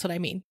 right. That's what I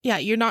mean. Yeah,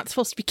 you're not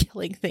supposed to be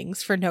killing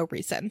things for no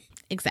reason.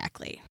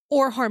 Exactly.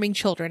 Or harming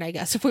children, I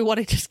guess, if we want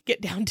to just get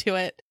down to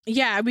it.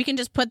 Yeah, we can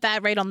just put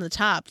that right on the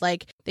top.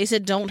 Like they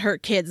said, don't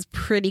hurt kids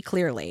pretty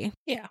clearly.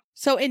 Yeah.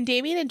 So in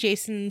Damien and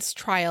Jason's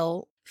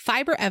trial,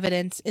 fiber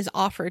evidence is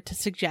offered to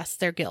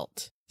suggest their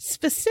guilt.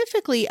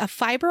 Specifically, a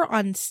fiber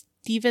on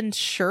Stephen's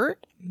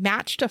shirt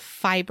matched a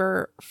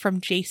fiber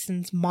from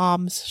Jason's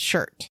mom's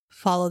shirt.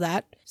 Follow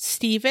that.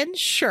 Stephen's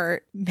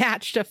shirt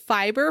matched a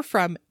fiber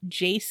from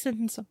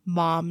Jason's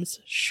mom's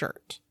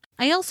shirt.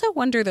 I also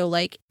wonder, though,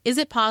 like, is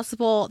it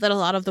possible that a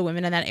lot of the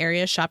women in that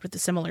area shopped at the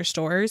similar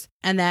stores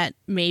and that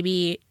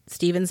maybe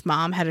Stephen's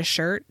mom had a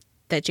shirt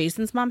that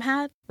Jason's mom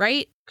had,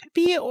 right? Could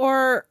be,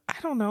 or I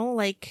don't know,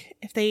 like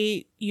if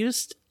they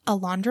used a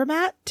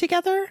laundromat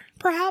together,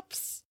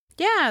 perhaps?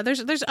 Yeah,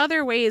 there's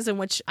other ways in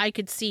which I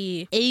could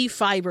see a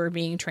fiber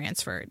being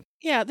transferred.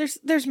 Yeah,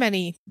 there's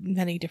many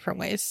different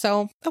ways.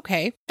 So,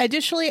 okay.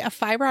 Additionally, a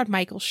fiber on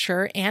Michael's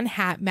shirt and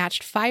hat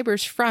matched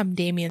fibers from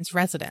Damien's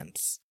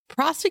residence.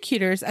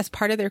 Prosecutors, as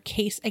part of their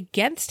case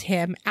against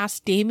him,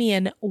 asked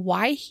Damien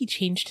why he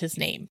changed his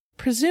name.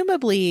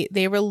 Presumably,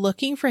 they were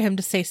looking for him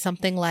to say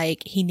something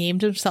like he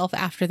named himself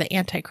after the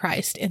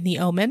Antichrist in The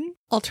Omen.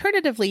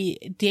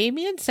 Alternatively,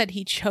 Damien said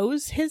he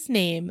chose his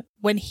name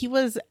when he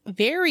was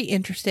very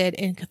interested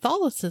in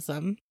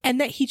Catholicism and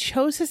that he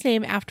chose his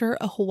name after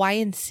a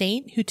Hawaiian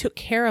saint who took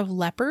care of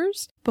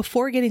lepers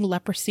before getting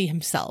leprosy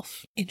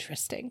himself.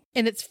 Interesting.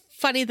 And it's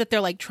funny that they're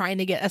like trying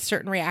to get a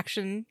certain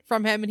reaction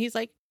from him and he's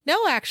like,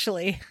 no,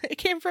 actually, it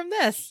came from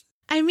this.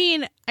 I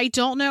mean, I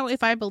don't know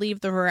if I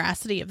believe the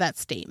veracity of that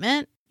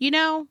statement, you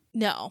know?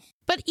 No.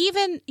 But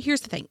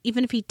here's the thing,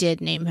 even if he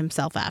did name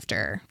himself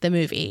after the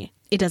movie,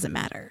 it doesn't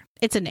matter.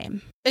 It's a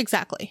name.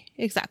 Exactly.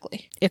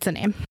 It's a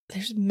name.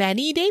 There's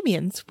many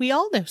Damiens. We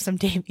all know some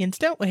Damiens,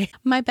 don't we?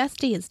 My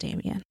bestie is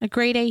Damien, a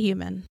grade A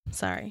human.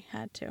 Sorry,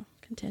 had to.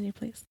 Continue,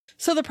 please.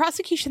 So the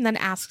prosecution then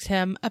asks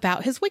him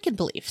about his Wiccan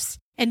beliefs.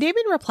 And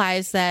Damien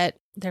replies that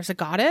there's a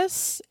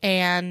goddess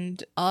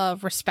and a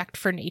respect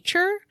for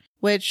nature,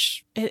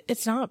 which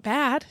it's not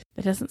bad.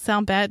 It doesn't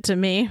sound bad to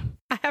me.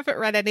 I haven't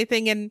read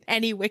anything in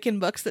any Wiccan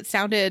books that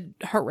sounded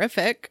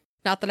horrific.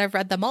 Not that I've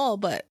read them all,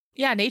 but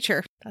yeah,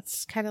 nature.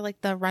 That's kind of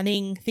like the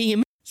running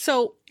theme.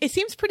 So it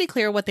seems pretty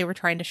clear what they were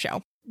trying to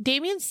show.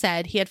 Damien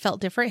said he had felt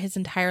different his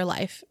entire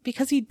life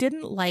because he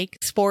didn't like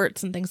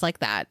sports and things like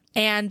that.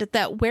 And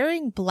that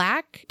wearing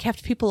black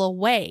kept people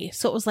away.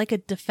 So it was like a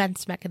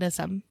defense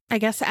mechanism. I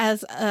guess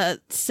as a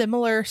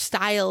similar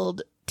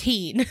styled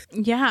teen.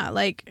 Yeah,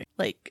 like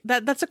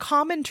that's a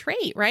common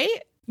trait,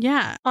 right?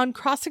 Yeah. On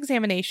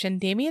cross-examination,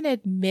 Damien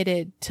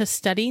admitted to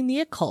studying the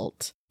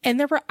occult. And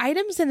there were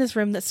items in his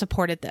room that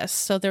supported this.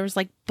 So there was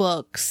like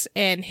books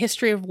and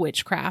history of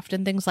witchcraft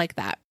and things like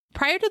that.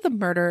 Prior to the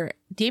murder,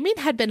 Damien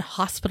had been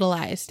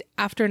hospitalized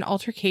after an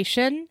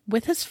altercation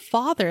with his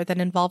father that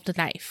involved a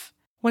knife.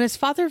 When his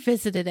father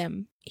visited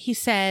him, he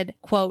said,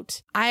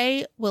 quote,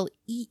 "I will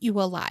eat you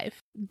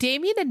alive."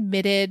 Damien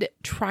admitted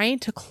trying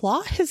to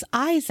claw his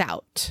eyes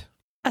out.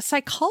 A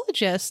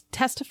psychologist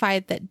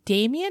testified that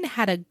Damien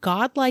had a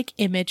godlike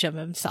image of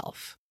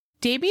himself.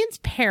 Damien's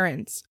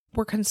parents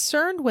were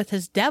concerned with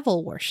his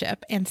devil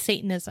worship and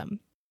Satanism.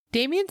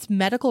 Damien's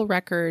medical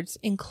records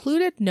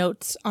included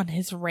notes on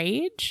his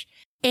rage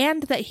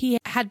and that he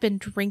had been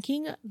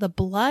drinking the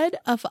blood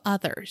of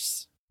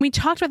others. We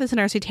talked about this in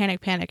our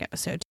Satanic Panic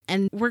episode,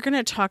 and we're going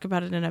to talk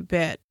about it in a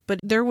bit, but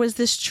there was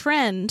this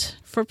trend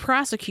for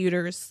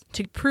prosecutors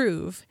to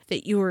prove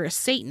that you were a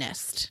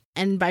Satanist.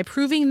 And by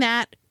proving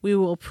that, we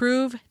will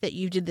prove that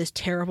you did this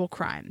terrible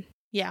crime.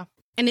 Yeah.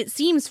 And it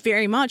seems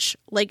very much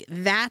like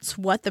that's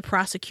what the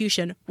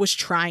prosecution was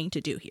trying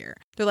to do here.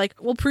 They're like,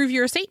 we'll prove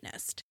you're a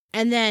Satanist.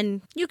 And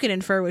then you can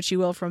infer what you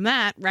will from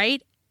that,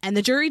 right? And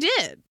the jury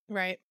did.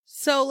 Right.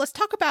 So let's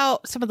talk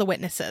about some of the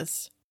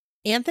witnesses.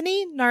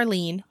 Anthony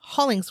Narlene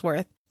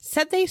Hollingsworth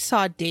said they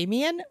saw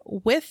Damien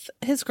with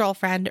his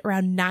girlfriend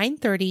around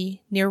 9:30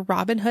 near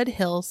Robin Hood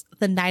Hills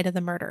the night of the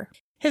murder.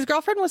 His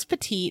girlfriend was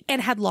petite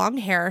and had long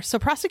hair, so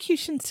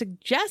prosecution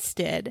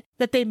suggested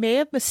that they may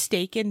have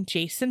mistaken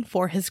Jason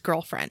for his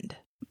girlfriend.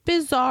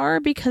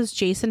 Bizarre, because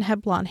Jason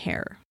had blonde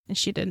hair and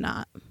she did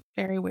not.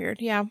 Very weird,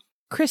 yeah.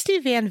 Christy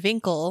Van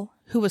Winkle,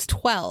 who was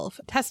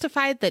 12,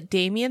 testified that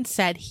Damien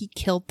said he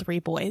killed 3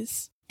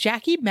 boys.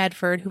 Jackie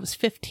Medford, who was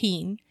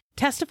 15,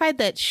 testified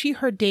that she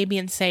heard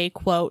Damien say,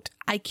 quote,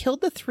 "I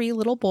killed the 3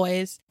 little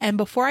boys, and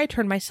before I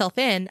turn myself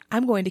in,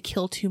 I'm going to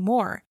kill 2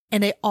 more.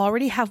 And I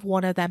already have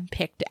one of them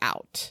picked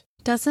out."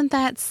 Doesn't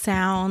that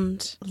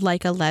sound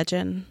like a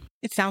legend?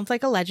 It sounds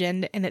like a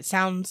legend, and it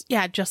sounds,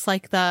 just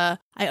like I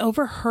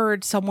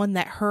overheard someone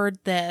that heard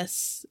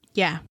this.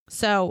 Yeah.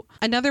 So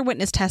another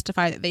witness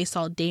testified that they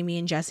saw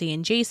Damien, Jesse,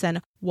 and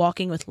Jason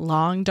walking with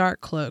long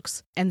dark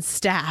cloaks and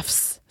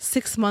staffs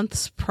 6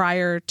 months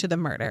prior to the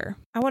murder.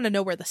 I want to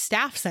know where the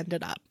staffs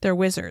ended up. They're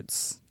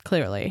wizards,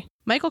 clearly.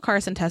 Michael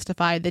Carson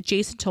testified that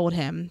Jason told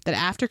him that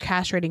after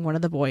castrating one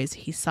of the boys,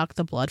 he sucked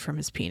the blood from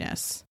his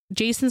penis.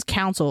 Jason's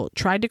counsel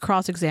tried to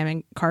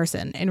cross-examine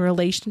Carson in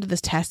relation to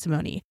this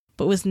testimony,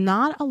 but was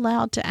not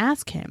allowed to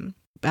ask him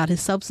about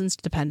his substance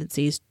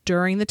dependencies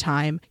during the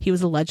time he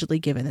was allegedly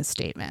given this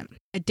statement.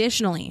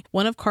 Additionally,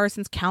 one of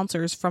Carson's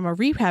counselors from a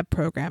rehab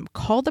program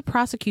called the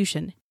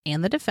prosecution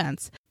and the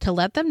defense to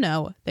let them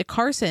know that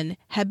Carson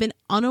had been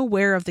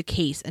unaware of the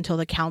case until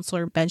the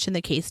counselor mentioned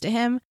the case to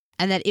him,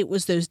 and that it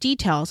was those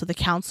details that the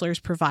counselors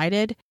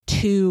provided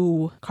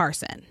to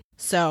Carson.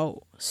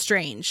 So,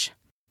 strange.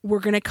 We're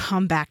going to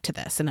come back to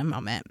this in a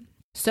moment.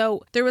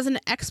 So, there was an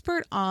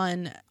expert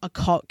on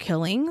occult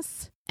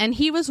killings, and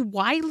he was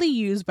widely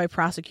used by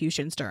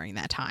prosecutions during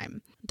that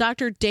time.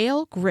 Dr.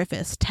 Dale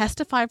Griffiths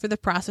testified for the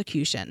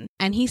prosecution,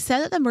 and he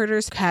said that the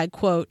murders had,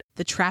 quote,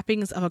 the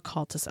trappings of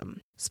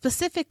occultism.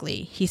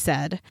 Specifically, he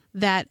said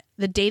that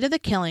the date of the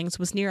killings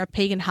was near a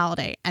pagan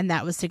holiday, and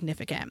that was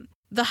significant.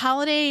 The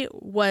holiday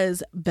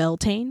was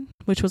Beltane,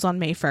 which was on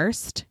May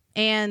 1st.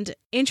 And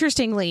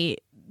interestingly,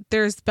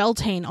 there's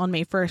Beltane on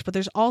May 1st, but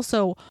there's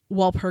also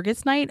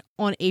Walpurgis Night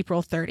on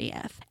April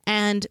 30th.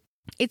 And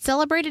it's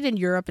celebrated in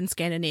Europe and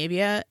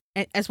Scandinavia,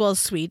 as well as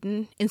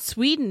Sweden. In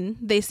Sweden,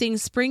 they sing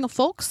spring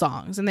folk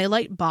songs and they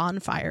light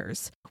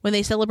bonfires. When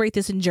they celebrate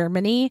this in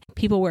Germany,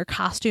 people wear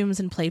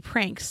costumes and play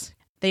pranks.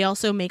 They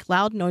also make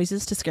loud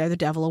noises to scare the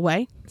devil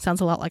away.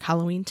 Sounds a lot like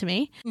Halloween to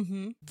me.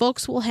 Mm-hmm.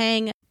 Folks will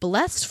hang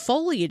blessed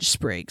foliage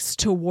sprigs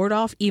to ward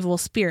off evil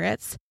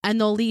spirits, and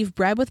they'll leave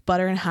bread with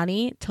butter and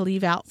honey to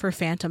leave out for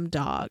phantom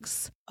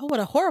dogs. Oh, what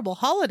a horrible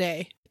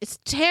holiday. It's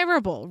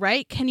terrible,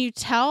 right? Can you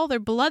tell? They're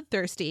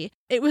bloodthirsty.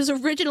 It was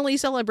originally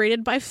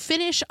celebrated by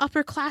Finnish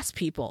upper-class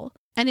people.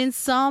 And in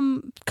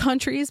some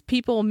countries,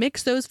 people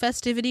mix those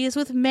festivities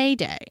with May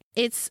Day.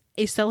 It's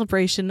a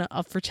celebration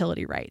of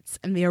fertility rites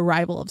and the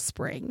arrival of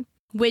spring,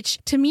 which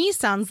to me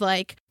sounds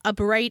like a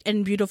bright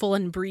and beautiful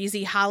and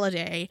breezy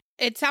holiday.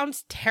 It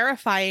sounds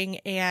terrifying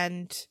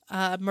and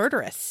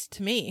murderous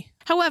to me.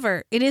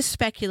 However, it is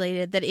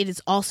speculated that it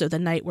is also the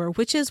night where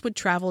witches would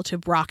travel to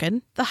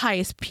Brocken, the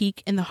highest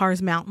peak in the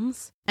Harz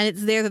Mountains, and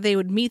it's there that they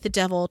would meet the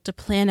devil to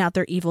plan out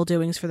their evil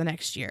doings for the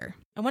next year.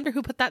 I wonder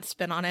who put that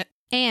spin on it.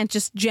 And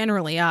just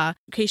generally, in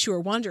case you were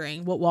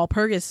wondering what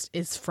Walpurgis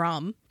is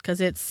from, because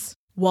it's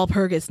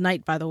Walpurgis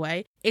Night, by the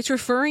way, it's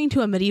referring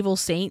to a medieval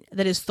saint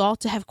that is thought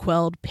to have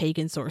quelled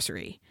pagan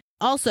sorcery.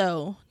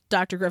 Also,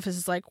 Dr. Griffiths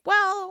is like,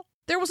 well,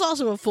 there was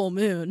also a full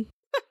moon.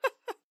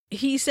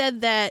 He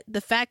said that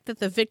the fact that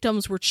the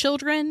victims were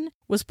children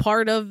was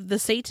part of the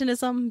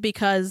Satanism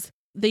because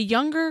the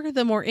younger,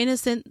 the more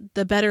innocent,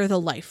 the better the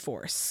life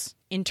force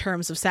in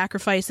terms of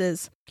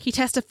sacrifices. He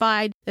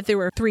testified that there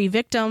were 3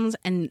 victims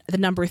and the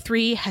number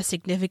 3 has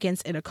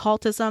significance in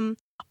occultism.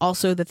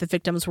 Also that the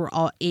victims were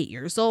all 8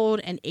 years old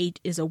and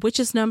 8 is a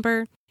witch's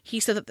number. He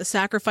said that the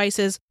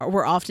sacrifices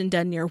were often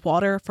done near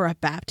water for a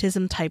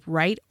baptism type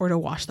rite or to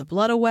wash the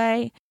blood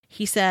away.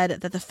 He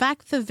said that the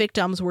fact that the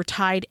victims were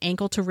tied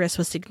ankle to wrist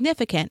was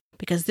significant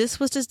because this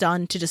was just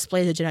done to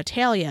display the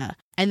genitalia,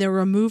 and the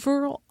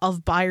removal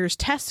of Byers'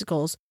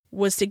 testicles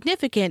was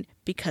significant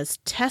because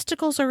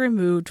testicles are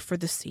removed for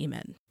the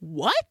semen.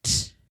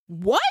 What?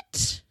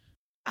 What?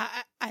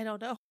 I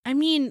don't know. I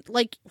mean,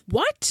 like,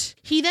 what?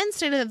 He then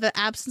stated that the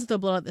absence of the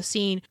blood at the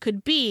scene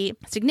could be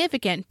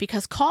significant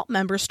because cult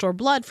members store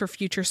blood for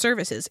future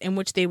services in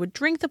which they would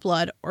drink the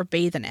blood or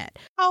bathe in it.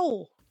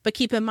 Oh. But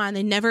keep in mind,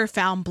 they never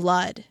found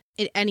blood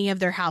in any of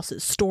their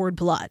houses, stored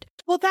blood.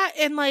 Well, that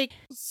and like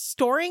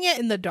storing it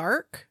in the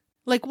dark.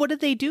 Like, what did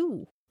they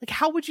do? Like,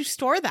 how would you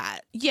store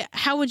that? Yeah,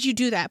 how would you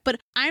do that?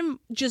 But I'm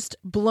just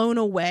blown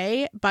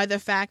away by the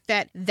fact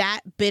that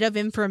that bit of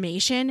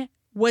information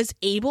was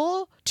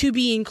able to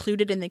be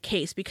included in the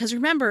case. Because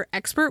remember,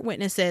 expert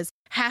witnesses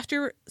have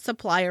to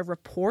supply a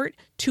report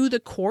to the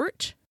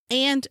court.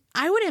 And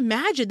I would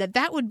imagine that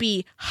that would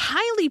be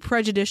highly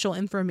prejudicial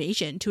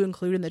information to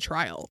include in the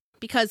trial.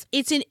 Because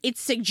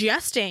it's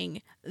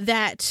suggesting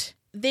that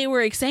they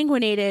were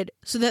exsanguinated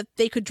so that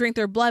they could drink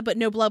their blood, but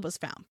no blood was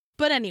found.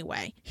 But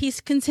anyway,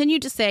 he's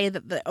continued to say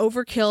that the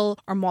overkill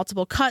or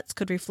multiple cuts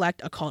could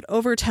reflect occult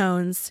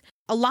overtones.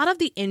 A lot of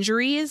the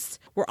injuries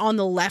were on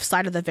the left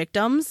side of the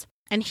victims.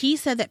 And he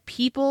said that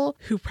people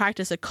who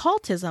practice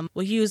occultism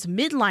will use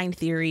midline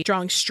theory,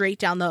 drawing straight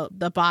down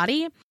the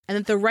body, and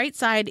that the right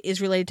side is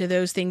related to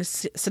those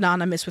things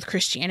synonymous with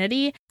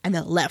Christianity, and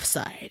the left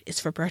side is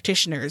for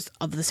practitioners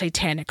of the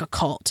satanic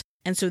occult.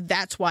 And so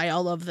that's why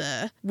all of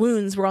the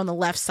wounds were on the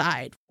left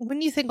side.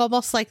 Wouldn't you think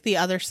almost like the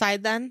other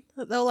side then?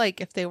 Though,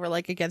 like, if they were,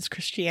 like, against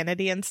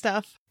Christianity and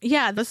stuff?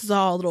 Yeah, this is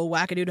all a little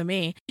wackadoo to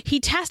me. He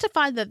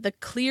testified that the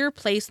clear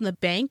place in the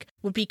bank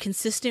would be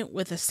consistent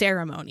with a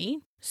ceremony.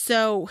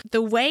 So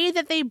the way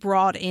that they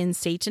brought in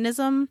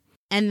Satanism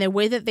and the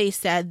way that they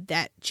said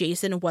that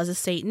Jason was a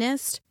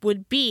Satanist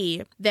would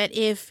be that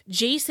if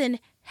Jason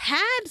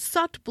had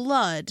sucked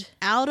blood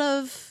out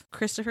of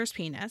Christopher's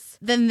penis,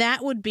 then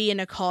that would be an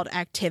occult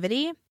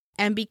activity.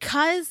 And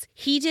because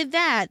he did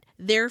that,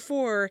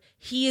 therefore,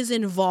 he is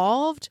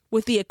involved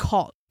with the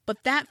occult.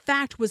 But that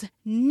fact was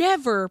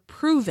never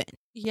proven.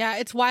 Yeah,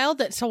 it's wild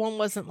that someone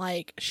wasn't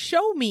like,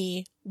 show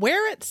me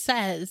where it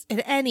says in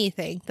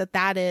anything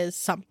that is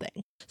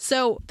something.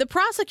 So the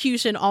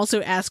prosecution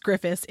also asked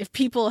Griffiths if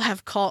people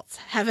have cults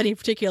have any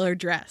particular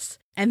dress.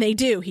 And they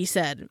do, he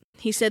said.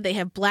 He said they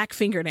have black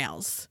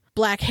fingernails,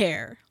 black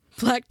hair,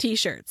 black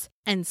t-shirts,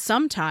 and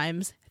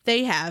sometimes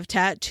they have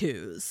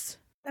tattoos.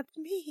 That's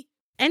me.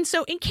 And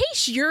so in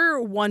case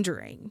you're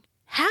wondering,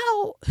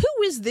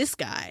 who is this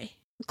guy?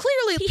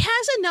 Clearly, he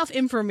has enough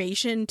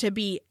information to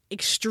be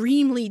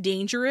extremely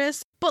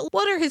dangerous, but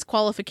what are his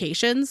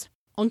qualifications?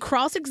 On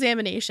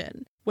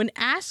cross-examination, when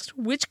asked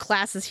which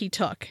classes he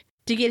took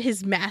to get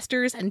his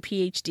master's and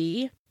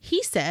PhD,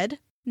 he said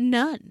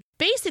none.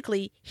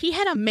 Basically, he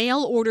had a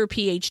mail-order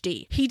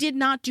PhD. He did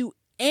not do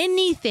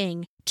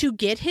anything to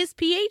get his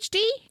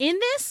PhD in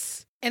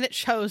this. And it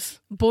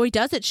shows. Boy,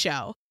 does it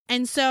show.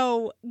 And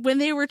so when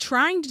they were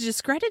trying to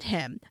discredit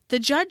him, the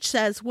judge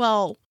says,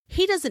 well,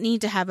 he doesn't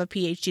need to have a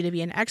PhD to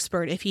be an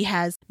expert if he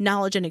has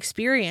knowledge and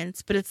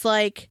experience. But it's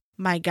like,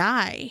 my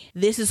guy,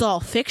 this is all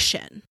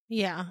fiction.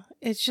 Yeah,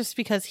 it's just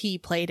because he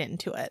played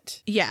into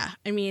it. Yeah,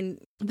 I mean,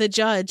 the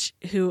judge,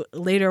 who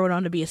later went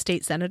on to be a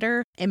state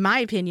senator, in my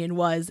opinion,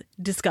 was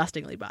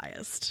disgustingly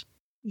biased.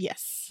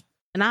 Yes.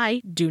 And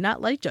I do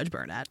not like Judge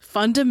Burnett,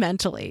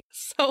 fundamentally.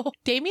 So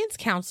Damien's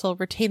counsel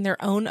retained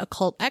their own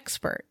occult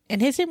expert,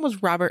 and his name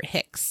was Robert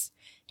Hicks.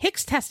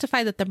 Hicks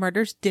testified that the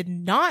murders did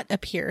not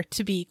appear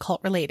to be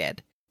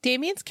cult-related.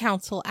 Damien's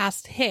counsel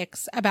asked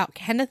Hicks about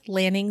Kenneth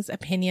Lanning's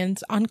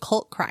opinions on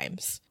cult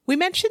crimes. We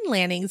mentioned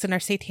Lanning's in our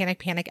Satanic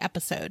Panic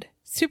episode.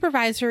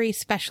 Supervisory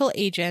Special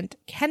Agent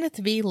Kenneth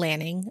V.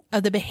 Lanning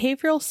of the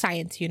Behavioral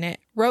Science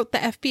Unit wrote the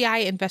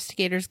FBI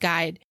Investigator's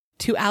Guide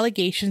to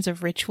Allegations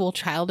of Ritual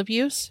Child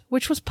Abuse,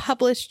 which was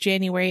published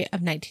January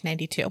of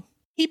 1992.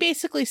 He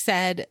basically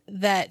said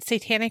that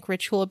satanic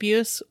ritual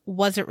abuse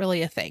wasn't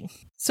really a thing.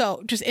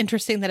 So just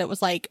interesting that it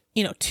was like,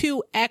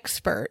 two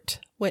expert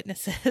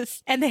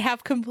witnesses and they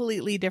have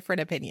completely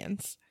different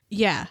opinions.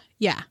 Yeah.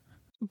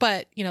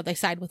 But, they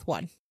side with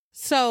one.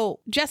 So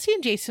Jesse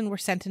and Jason were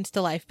sentenced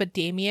to life, but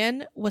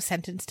Damien was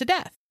sentenced to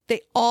death.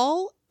 They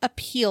all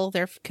appeal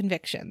their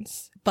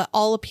convictions, but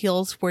all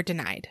appeals were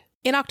denied.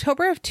 In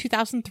October of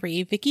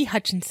 2003, Vicki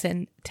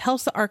Hutchinson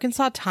tells the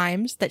Arkansas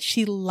Times that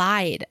she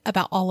lied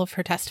about all of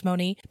her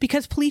testimony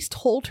because police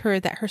told her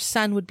that her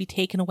son would be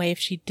taken away if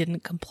she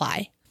didn't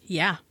comply.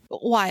 Yeah.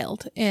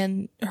 Wild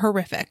and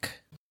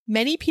horrific.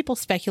 Many people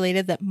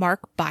speculated that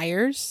Mark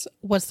Byers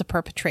was the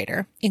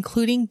perpetrator,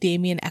 including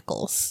Damien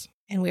Eccles.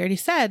 And we already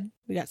said,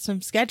 we got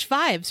some sketch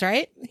vibes,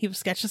 right? He was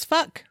sketch as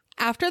fuck.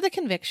 After the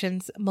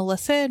convictions,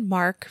 Melissa and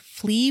Mark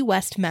flee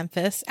West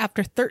Memphis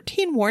after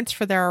 13 warrants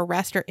for their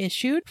arrest are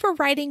issued for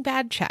writing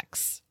bad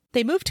checks.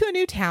 They move to a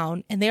new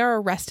town and they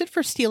are arrested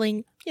for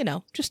stealing,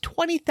 just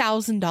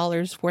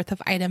 $20,000 worth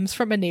of items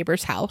from a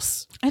neighbor's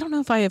house. I don't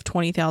know if I have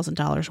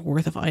 $20,000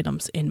 worth of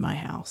items in my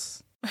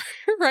house.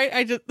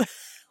 Right?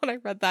 When I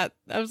read that,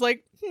 I was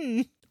like,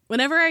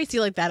 Whenever I see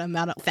like that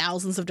amount of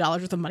thousands of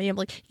dollars worth of money, I'm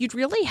like, you'd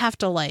really have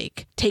to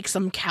take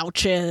some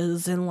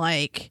couches and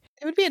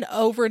it would be an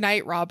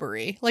overnight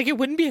robbery. It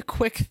wouldn't be a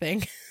quick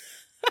thing.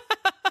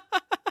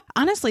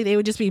 Honestly, they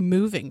would just be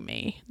moving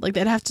me.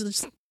 They'd have to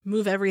just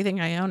move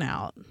everything I own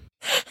out.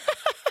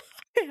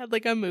 They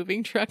had a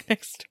moving truck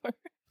next door.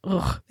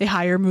 Ugh, they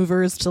hire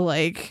movers to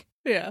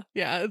Yeah,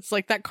 it's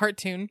like that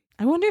cartoon.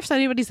 I wonder if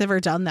anybody's ever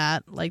done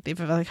that.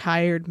 They've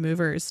hired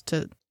movers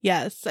to...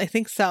 Yes, I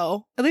think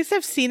so. At least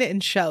I've seen it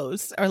in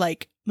shows or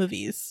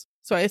movies.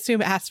 So I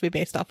assume it has to be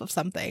based off of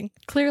something.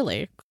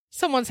 Clearly.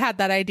 Someone's had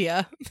that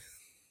idea.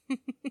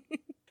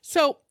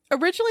 So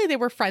originally they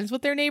were friends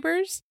with their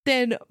neighbors.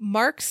 Then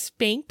Mark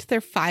spanked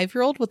their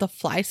 5-year-old with a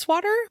fly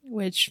swatter,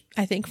 which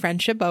I think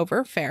friendship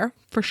over, fair.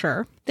 For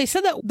sure. They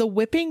said that the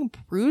whipping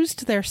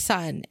bruised their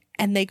son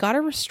and they got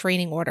a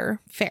restraining order,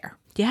 fair.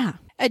 Yeah.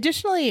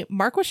 Additionally,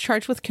 Mark was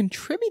charged with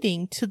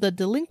contributing to the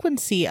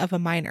delinquency of a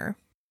minor.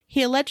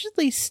 He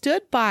allegedly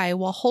stood by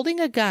while holding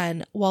a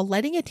gun while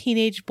letting a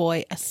teenage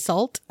boy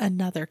assault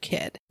another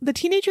kid. The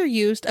teenager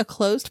used a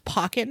closed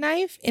pocket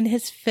knife in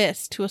his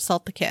fist to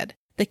assault the kid.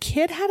 The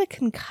kid had a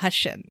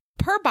concussion.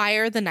 Per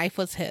Byer, the knife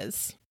was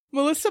his.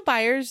 Melissa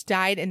Byers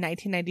died in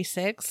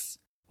 1996,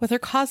 with her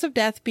cause of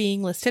death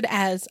being listed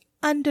as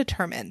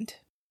undetermined.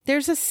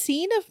 There's a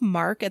scene of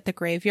Mark at the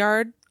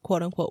graveyard,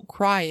 quote unquote,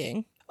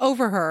 crying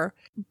over her,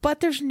 but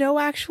there's no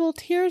actual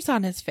tears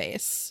on his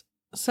face.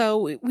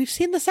 So we've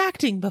seen this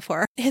acting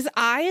before. His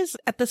eyes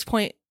at this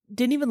point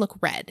didn't even look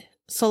red.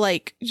 So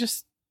like,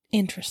 just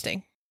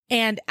interesting.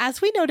 And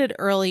as we noted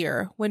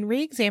earlier, when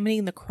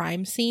re-examining the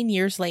crime scene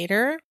years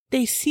later,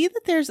 they see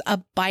that there's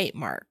a bite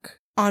mark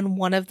on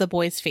one of the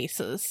boys'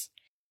 faces.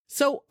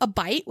 So a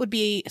bite would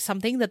be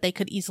something that they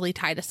could easily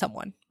tie to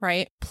someone,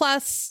 right?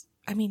 Plus,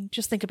 I mean,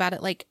 just think about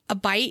it. Like, a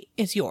bite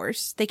is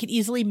yours. They could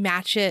easily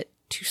match it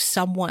to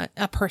someone,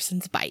 a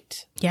person's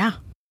bite. Yeah.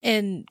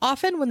 And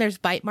often when there's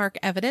bite mark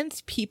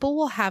evidence, people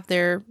will have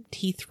their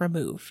teeth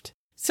removed.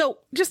 So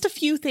just a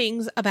few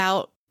things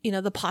about,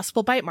 the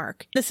possible bite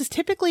mark. This is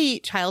typically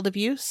child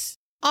abuse.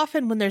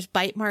 Often when there's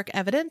bite mark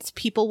evidence,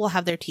 people will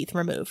have their teeth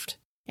removed.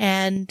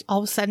 And all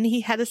of a sudden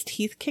he had his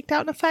teeth kicked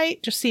out in a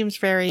fight. Just seems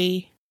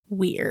very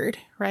weird,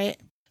 right?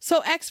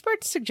 So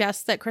experts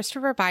suggest that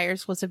Christopher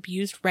Byers was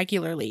abused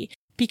regularly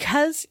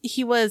because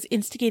he was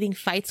instigating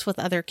fights with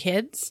other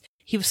kids.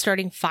 He was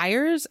starting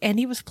fires and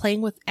he was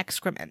playing with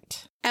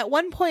excrement. At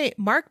one point,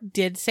 Mark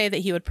did say that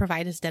he would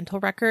provide his dental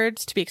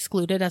records to be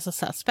excluded as a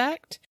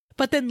suspect,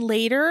 but then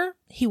later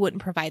he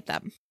wouldn't provide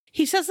them.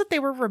 He says that they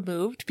were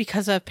removed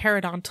because of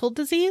periodontal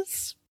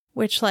disease,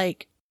 which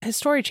his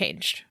story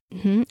changed.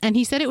 Mm-hmm. And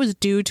he said it was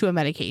due to a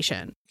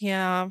medication.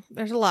 Yeah,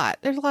 there's a lot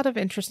of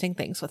interesting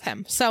things with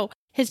him. So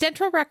his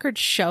dental records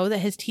show that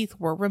his teeth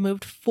were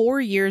removed 4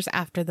 years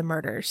after the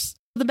murders.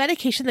 The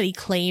medication that he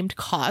claimed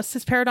caused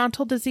his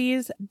periodontal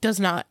disease does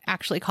not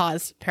actually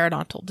cause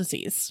periodontal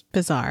disease.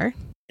 Bizarre.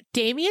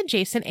 Damien,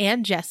 Jason,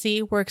 and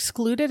Jesse were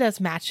excluded as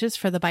matches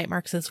for the bite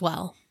marks as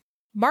well.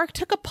 Mark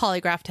took a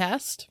polygraph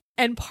test,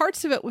 and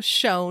parts of it was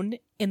shown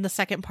in the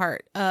second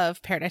part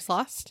of Paradise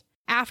Lost.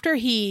 After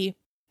he,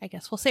 I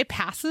guess we'll say,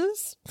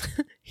 passes,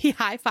 he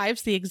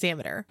high-fives the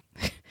examiner.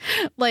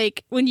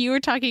 When you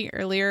were talking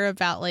earlier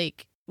about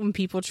when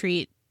people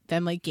treat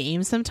them like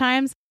games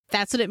sometimes,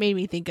 that's what it made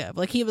me think of.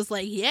 He was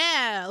like,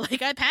 yeah,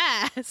 I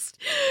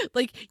passed.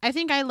 I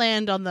think I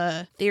land on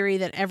the theory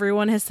that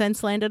everyone has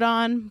since landed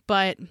on,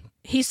 but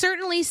he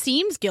certainly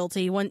seems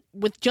guilty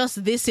with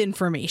just this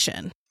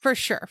information. For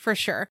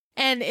sure.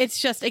 And it's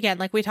just, again,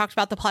 we talked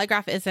about, the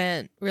polygraph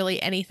isn't really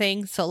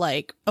anything. So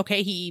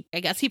okay, I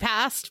guess he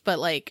passed, but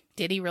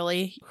did he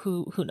really?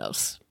 Who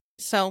knows?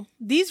 So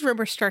these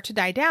rumors start to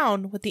die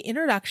down with the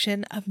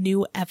introduction of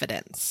new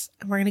evidence.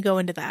 And we're going to go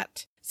into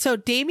that. So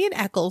Damien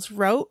Eccles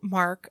wrote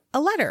Mark a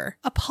letter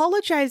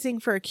apologizing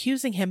for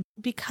accusing him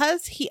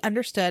because he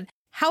understood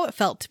how it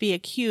felt to be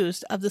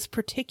accused of this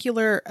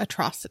particular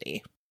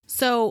atrocity.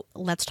 So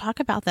let's talk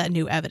about that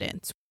new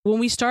evidence. When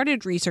we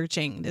started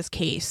researching this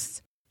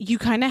case, you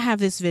kind of have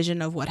this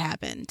vision of what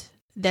happened.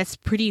 That's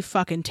pretty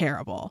fucking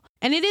terrible.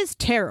 And it is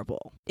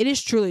terrible. It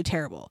is truly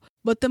terrible.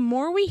 But the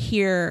more we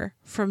hear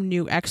from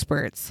new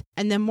experts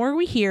and the more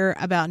we hear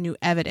about new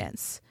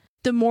evidence,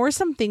 the more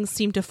some things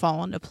seem to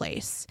fall into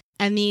place.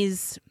 And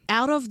these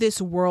out of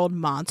this world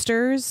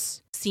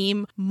monsters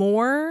seem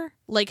more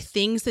like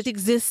things that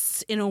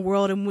exist in a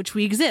world in which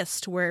we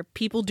exist, where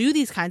people do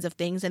these kinds of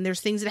things and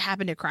there's things that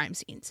happen at crime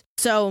scenes.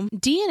 So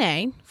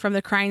DNA from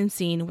the crime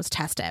scene was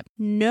tested.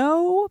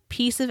 No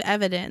piece of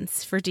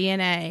evidence for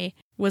DNA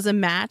was a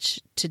match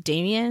to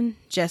Damien,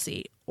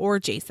 Jesse, or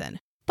Jason.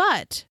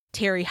 But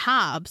Terry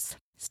Hobbs,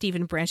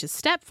 Stephen Branch's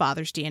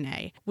stepfather's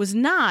DNA, was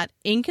not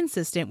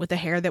inconsistent with the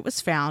hair that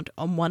was found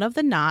on one of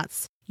the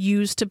knots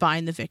used to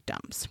bind the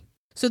victims.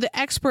 So the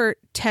expert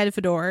Ted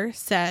Fedor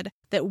said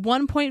that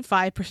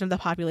 1.5% of the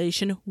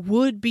population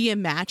would be a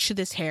match to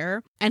this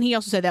hair. And he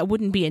also said that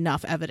wouldn't be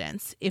enough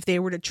evidence if they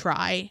were to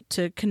try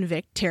to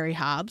convict Terry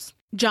Hobbs.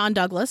 John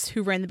Douglas,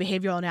 who ran the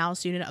behavioral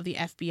analysis unit of the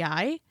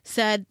FBI,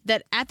 said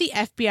that at the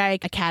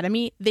FBI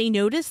Academy, they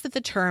noticed that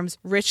the terms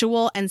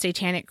ritual and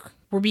satanic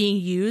were being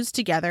used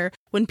together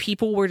when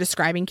people were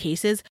describing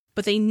cases,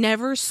 but they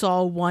never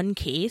saw one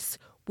case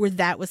where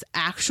that was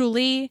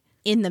actually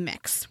in the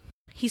mix.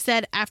 He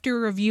said after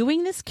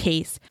reviewing this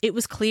case, it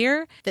was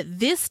clear that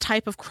this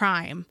type of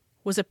crime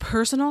was a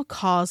personal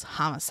cause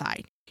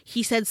homicide.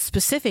 He said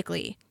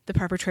specifically the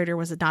perpetrator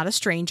was not a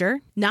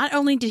stranger. Not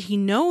only did he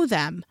know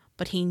them,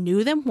 but he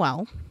knew them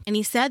well. And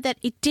he said that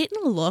it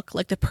didn't look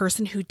like the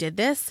person who did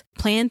this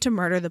planned to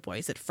murder the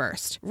boys at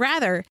first.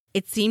 Rather,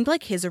 it seemed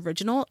like his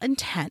original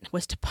intent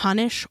was to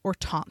punish or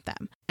taunt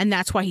them. And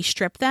that's why he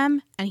stripped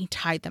them and he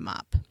tied them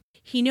up.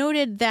 He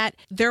noted that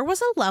there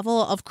was a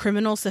level of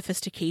criminal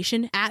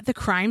sophistication at the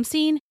crime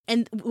scene.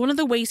 And one of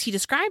the ways he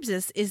describes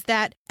this is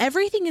that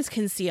everything is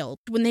concealed.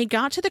 When they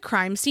got to the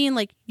crime scene,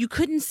 like, you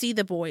couldn't see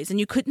the boys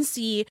and you couldn't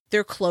see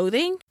their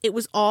clothing. It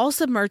was all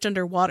submerged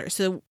underwater.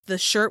 So the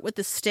shirt with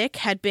the stick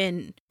had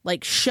been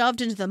like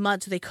shoved into the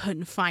mud so they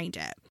couldn't find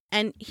it.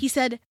 And he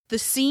said the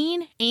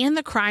scene and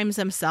the crimes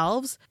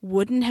themselves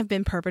wouldn't have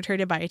been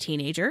perpetrated by a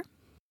teenager,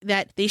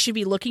 that they should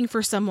be looking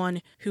for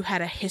someone who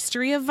had a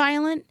history of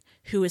violence,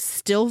 who is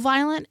still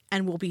violent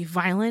and will be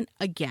violent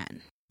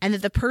again. And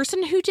that the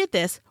person who did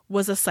this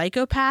was a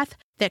psychopath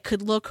that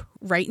could look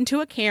right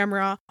into a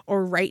camera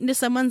or right into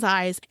someone's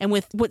eyes and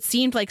with what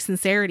seemed like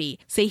sincerity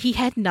say he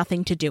had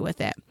nothing to do with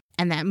it.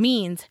 And that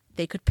means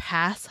they could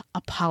pass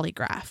a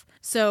polygraph.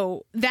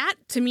 So that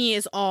to me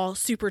is all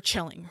super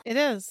chilling. It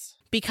is.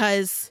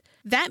 Because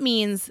that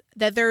means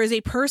that there is a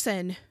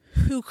person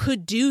who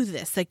could do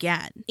this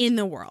again in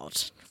the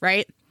world,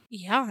 right?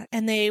 Yeah,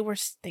 and they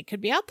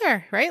could be out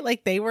there, right?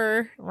 Like they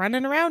were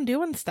running around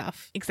doing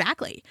stuff.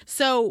 Exactly.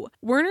 So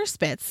Werner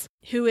Spitz,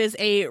 who is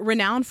a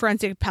renowned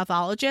forensic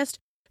pathologist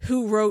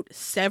who wrote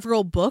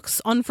several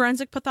books on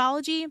forensic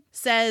pathology,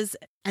 says,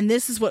 and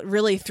this is what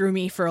really threw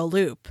me for a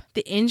loop,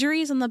 the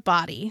injuries on the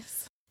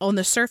bodies, on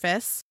the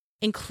surface,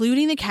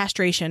 including the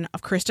castration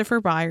of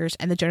Christopher Byers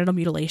and the genital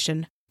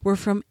mutilation, were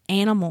from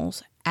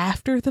animals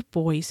after the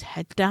boys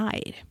had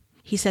died.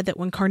 He said that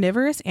when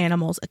carnivorous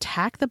animals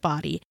attack the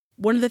body,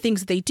 one of the things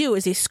that they do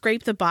is they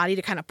scrape the body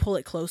to kind of pull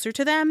it closer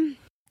to them.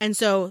 And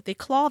so they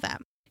claw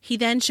them. He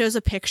then shows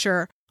a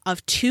picture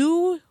of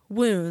 2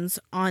 wounds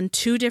on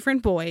 2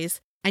 different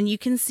boys. And you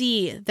can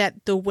see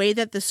that the way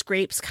that the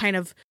scrapes kind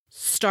of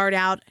start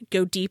out,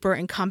 go deeper,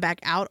 and come back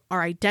out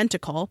are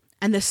identical.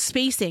 And the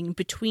spacing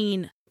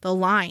between the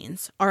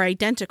lines are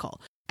identical.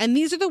 And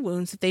these are the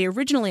wounds that they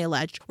originally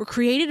alleged were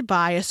created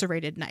by a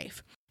serrated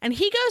knife. And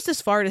he goes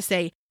as far to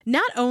say,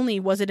 not only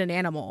was it an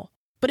animal,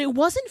 but it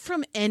wasn't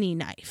from any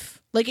knife.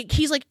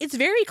 He's like, it's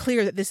very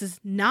clear that this is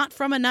not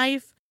from a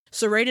knife,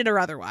 serrated or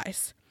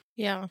otherwise.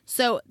 Yeah.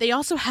 So they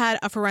also had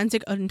a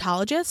forensic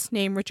odontologist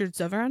named Richard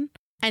Zovern,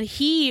 and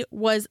he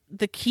was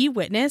the key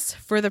witness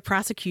for the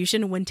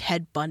prosecution when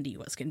Ted Bundy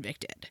was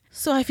convicted.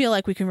 So I feel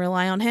like we can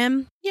rely on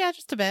him. Yeah,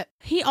 just a bit.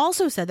 He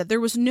also said that there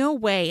was no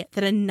way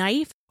that a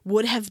knife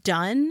would have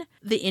done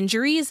the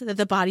injuries that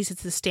the bodies had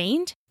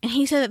sustained, and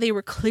he said that they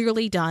were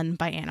clearly done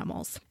by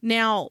animals.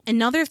 Now,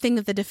 another thing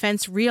that the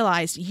defense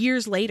realized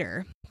years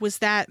later was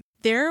that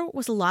there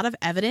was a lot of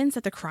evidence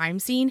at the crime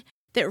scene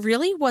that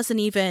really wasn't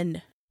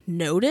even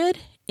noted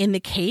in the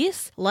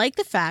case, like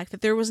the fact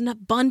that there was an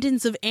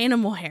abundance of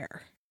animal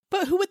hair.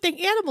 But who would think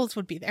animals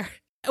would be there?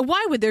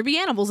 Why would there be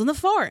animals in the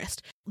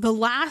forest? The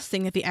last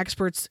thing that the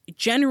experts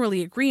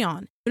generally agree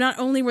on, not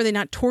only were they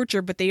not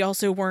tortured, but they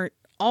also weren't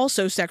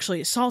also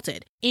sexually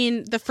assaulted.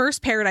 In the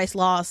first Paradise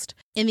Lost,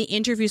 in the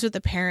interviews with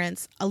the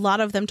parents, a lot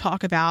of them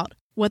talk about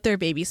what their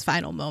baby's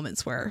final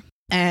moments were.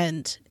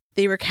 And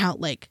they recount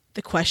like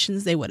the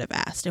questions they would have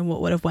asked and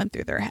what would have went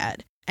through their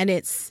head. And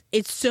it's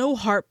so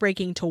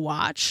heartbreaking to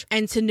watch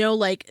and to know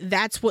like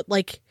that's what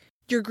like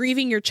you're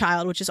grieving your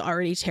child, which is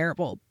already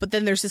terrible. But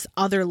then there's this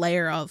other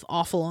layer of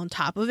awful on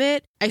top of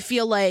it. I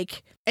feel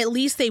like at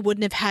least they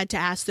wouldn't have had to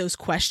ask those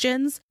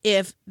questions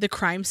if the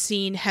crime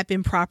scene had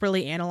been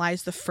properly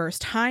analyzed the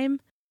first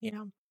time.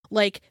 Yeah.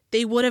 Like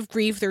they would have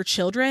grieved their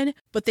children,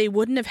 but they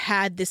wouldn't have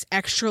had this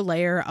extra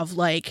layer of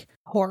like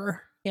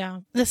horror.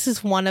 Yeah. This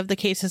is one of the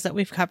cases that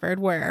we've covered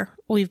where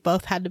we've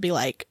both had to be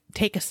like,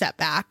 take a step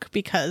back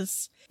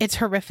because it's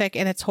horrific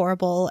and it's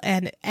horrible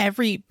and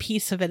every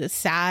piece of it is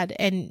sad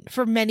and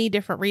for many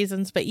different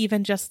reasons. But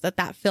even just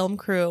that film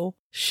crew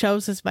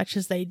shows as much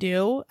as they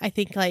do, I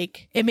think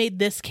like it made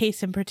this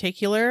case in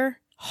particular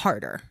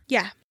harder.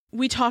 Yeah.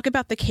 We talk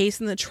about the case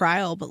in the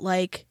trial, but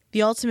like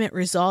the ultimate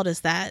result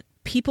is that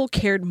people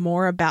cared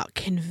more about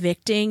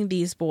convicting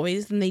these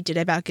boys than they did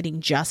about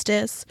getting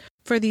justice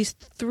for these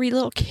 3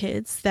 little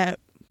kids that,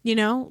 you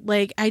know,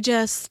 like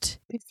these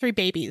 3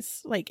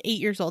 babies, like 8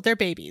 years old, they're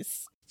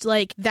babies.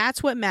 Like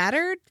that's what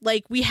mattered.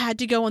 Like we had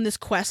to go on this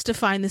quest to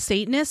find the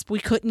Satanists. We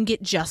couldn't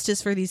get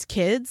justice for these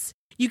kids.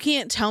 You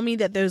can't tell me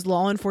that those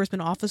law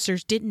enforcement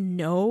officers didn't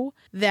know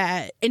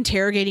that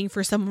interrogating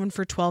for someone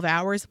for 12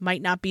 hours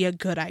might not be a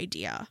good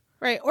idea.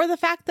 Right. Or the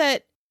fact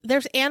that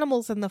there's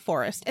animals in the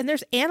forest and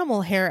there's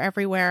animal hair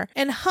everywhere.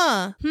 And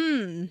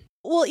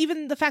well,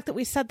 even the fact that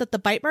we said that the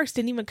bite marks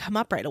didn't even come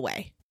up right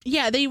away.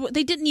 Yeah, they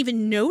didn't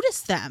even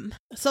notice them.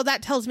 So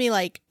that tells me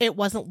like it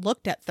wasn't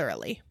looked at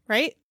thoroughly,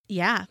 right?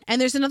 Yeah. And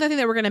there's another thing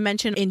that we're going to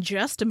mention in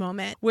just a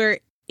moment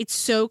where it's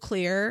so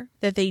clear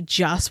that they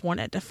just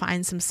wanted to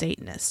find some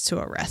Satanists to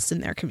arrest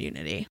in their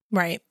community.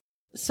 Right.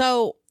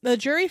 So the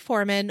jury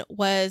foreman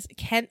was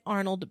Kent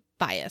Arnold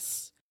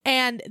Bias.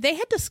 And they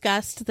had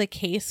discussed the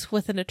case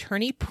with an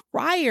attorney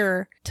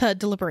prior to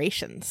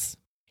deliberations.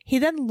 He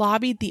then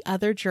lobbied the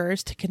other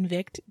jurors to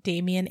convict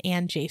Damien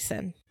and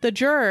Jason. The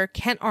juror,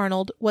 Kent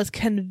Arnold, was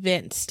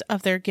convinced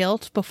of their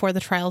guilt before the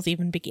trials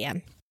even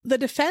began. The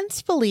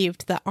defense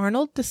believed that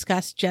Arnold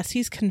discussed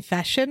Jesse's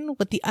confession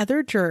with the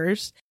other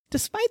jurors,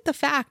 despite the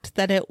fact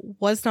that it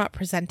was not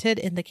presented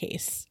in the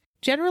case.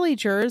 Generally,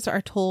 jurors are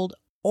told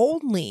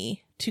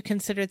only to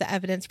consider the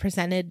evidence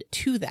presented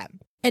to them,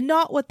 and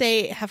not what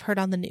they have heard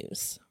on the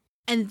news.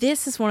 And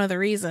this is one of the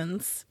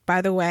reasons,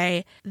 by the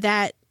way,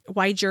 that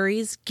why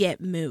juries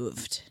get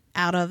moved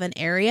out of an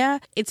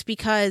area. It's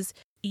because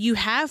you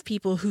have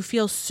people who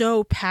feel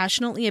so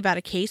passionately about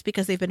a case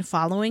because they've been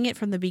following it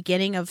from the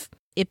beginning of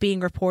it being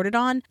reported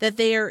on that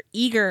they are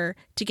eager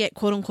to get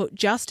quote unquote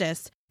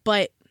justice,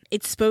 but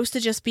it's supposed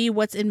to just be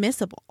what's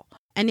admissible.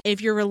 And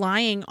if you're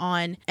relying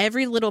on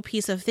every little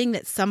piece of thing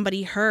that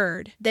somebody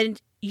heard, then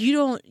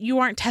you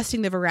aren't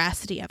testing the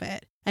veracity of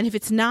it. And if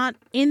it's not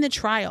in the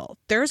trial,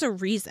 there's a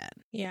reason.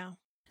 Yeah.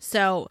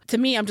 So to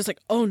me, I'm just like,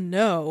 oh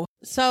no.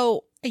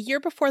 So a year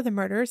before the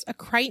murders, a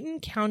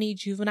Crichton County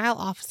juvenile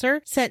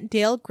officer sent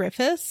Dale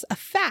Griffiths a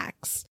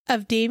fax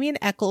of Damien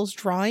Eccles'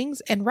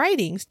 drawings and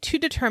writings to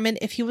determine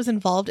if he was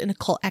involved in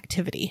occult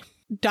activity.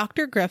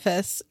 Dr.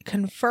 Griffiths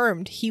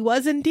confirmed he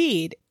was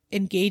indeed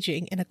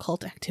engaging in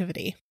occult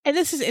activity. And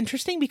this is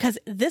interesting because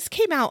this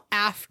came out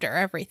after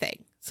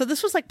everything. So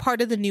this was like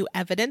part of the new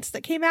evidence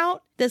that came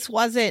out. This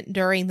wasn't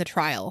during the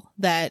trial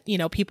that,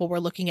 people were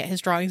looking at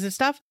his drawings and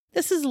stuff.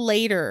 This is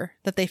later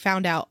that they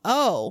found out,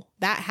 oh,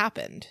 that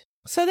happened.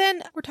 So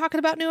then we're talking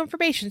about new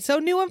information. So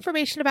new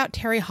information about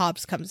Terry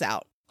Hobbs comes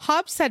out.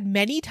 Hobbs said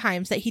many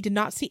times that he did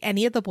not see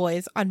any of the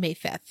boys on May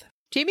 5th.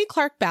 Jamie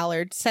Clark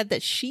Ballard said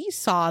that she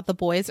saw the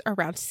boys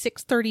around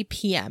 6:30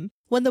 p.m.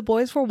 when the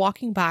boys were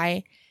walking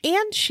by,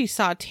 and she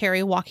saw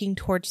Terry walking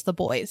towards the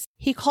boys.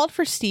 He called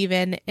for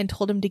Stephen and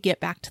told him to get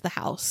back to the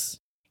house.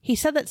 He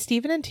said that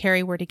Stephen and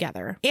Terry were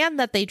together and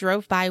that they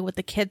drove by with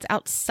the kids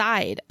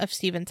outside of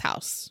Stephen's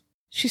house.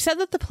 She said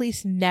that the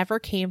police never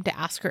came to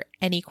ask her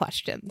any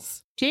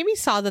questions. Jamie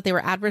saw that they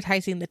were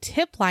advertising the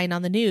tip line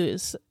on the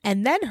news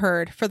and then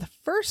heard for the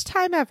first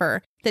time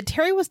ever that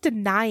Terry was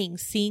denying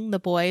seeing the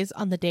boys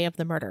on the day of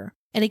the murder.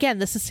 And again,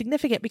 this is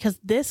significant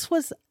because this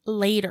was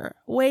later,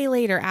 way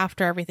later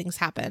after everything's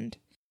happened.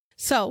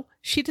 So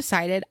she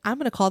decided, I'm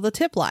going to call the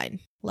tip line.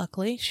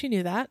 Luckily, she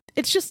knew that.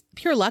 It's just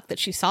pure luck that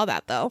she saw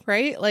that though,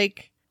 right?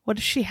 Like, what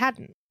if she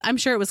hadn't? I'm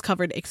sure it was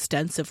covered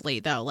extensively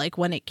though, like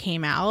when it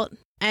came out.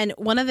 And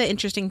one of the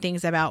interesting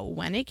things about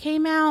when it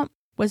came out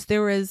was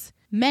there was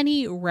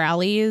many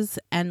rallies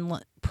and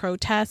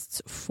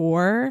protests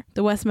for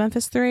the West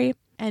Memphis Three.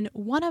 And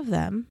one of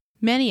them,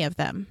 many of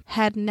them,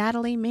 had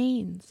Natalie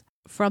Maines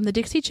from the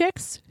Dixie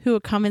Chicks who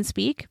would come and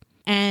speak.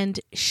 And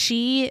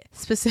she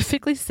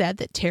specifically said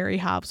that Terry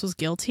Hobbs was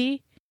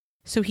guilty.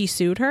 So he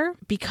sued her.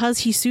 Because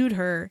he sued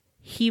her,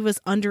 he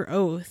was under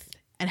oath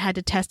and had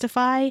to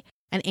testify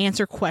and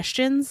answer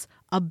questions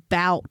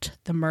about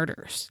the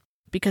murders.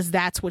 Because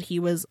that's what he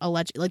was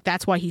alleged, like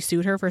that's why he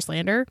sued her for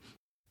slander.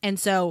 And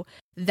so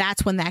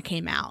that's when that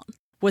came out,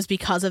 was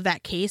because of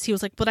that case. He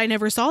was like, but I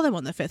never saw them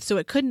on the 5th, so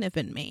it couldn't have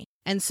been me.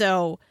 And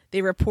so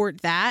they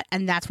report that,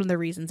 and that's one of the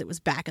reasons it was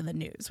back in the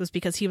news, was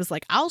because he was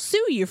like, I'll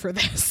sue you for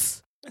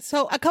this.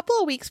 So a couple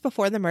of weeks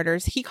before the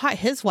murders, he caught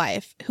his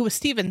wife, who was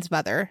Stephen's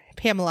mother,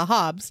 Pamela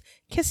Hobbs,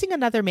 kissing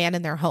another man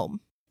in their home.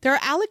 There are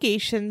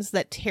allegations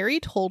that Terry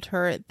told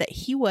her that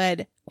he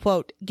would,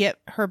 quote, get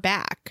her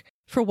back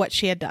for what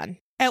she had done.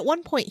 At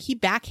one point, he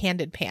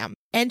backhanded Pam,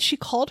 and she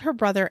called her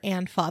brother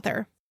and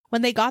father.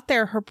 When they got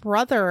there, her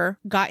brother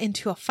got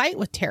into a fight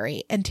with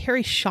Terry, and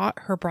Terry shot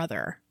her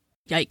brother.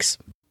 Yikes.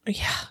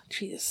 Yeah,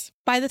 jeez.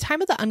 By the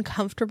time of the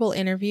uncomfortable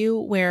interview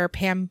where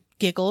Pam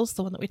giggles,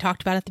 the one that we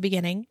talked about at the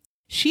beginning,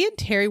 she and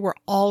Terry were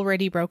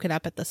already broken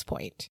up at this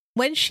point.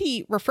 When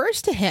she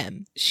refers to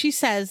him, she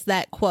says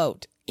that,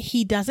 quote,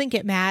 he doesn't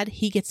get mad,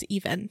 he gets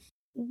even.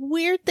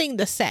 Weird thing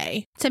to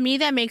say. To me,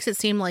 that makes it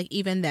seem like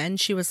even then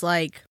she was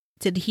like,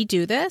 did he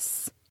do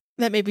this?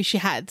 That maybe she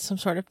had some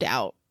sort of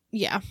doubt.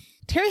 Yeah.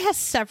 Terry has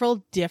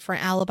several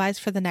different alibis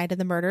for the night of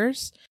the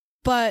murders,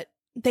 but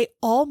they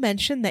all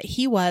mention that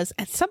he was,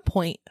 at some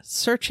point,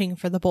 searching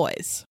for the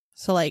boys.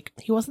 So,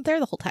 he wasn't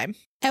there the whole time.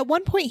 At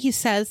one point, he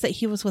says that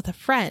he was with a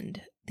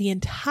friend the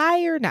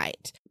entire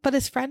night, but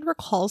his friend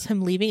recalls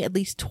him leaving at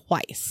least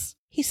twice.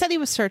 He said he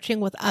was searching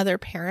with other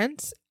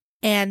parents,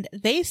 and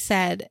they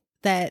said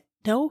that,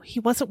 no, he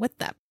wasn't with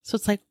them. So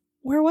it's like,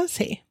 where was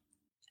he?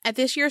 At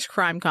this year's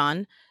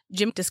CrimeCon,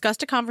 Jim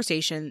discussed a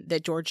conversation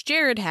that George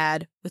Jared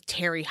had with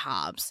Terry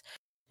Hobbs.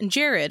 And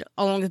Jared,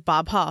 along with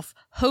Bob Huff,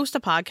 host a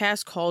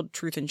podcast called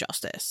Truth and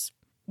Justice.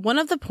 One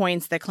of the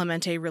points that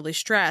Clemente really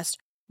stressed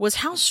was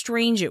how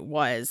strange it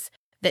was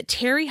that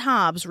Terry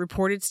Hobbs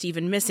reported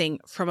Stephen missing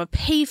from a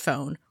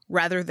payphone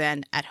rather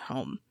than at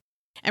home.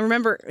 And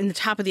remember, in the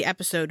top of the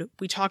episode,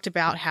 we talked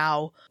about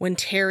how when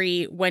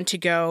Terry went to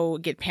go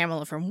get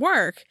Pamela from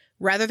work,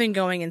 rather than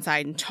going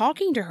inside and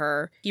talking to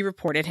her, he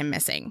reported him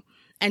missing.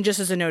 And just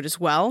as a note as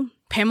well,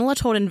 Pamela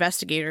told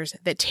investigators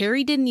that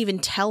Terry didn't even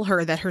tell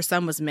her that her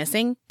son was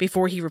missing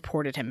before he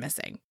reported him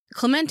missing.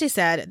 Clemente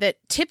said that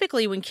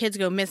typically when kids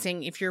go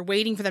missing, if you're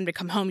waiting for them to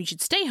come home, you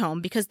should stay home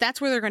because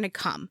that's where they're going to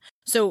come.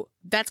 So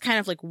that's kind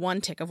of like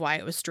one tick of why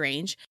it was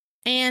strange.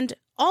 And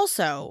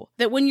also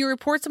that when you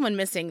report someone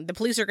missing, the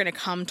police are going to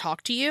come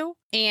talk to you.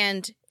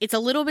 And it's a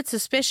little bit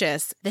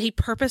suspicious that he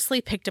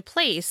purposely picked a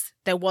place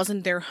that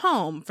wasn't their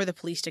home for the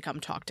police to come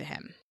talk to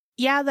him.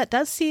 Yeah, that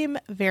does seem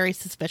very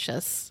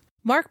suspicious.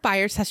 Mark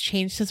Byers has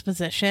changed his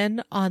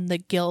position on the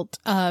guilt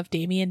of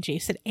Damien,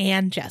 Jason,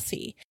 and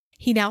Jesse.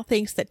 He now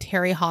thinks that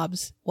Terry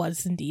Hobbs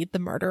was indeed the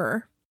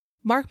murderer.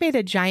 Mark made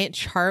a giant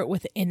chart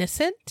with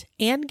innocent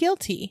and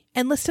guilty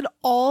and listed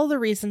all the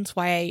reasons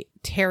why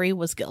Terry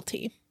was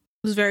guilty.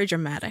 It was very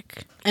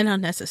dramatic and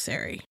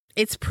unnecessary.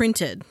 It's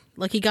printed.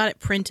 Like, he got it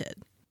printed.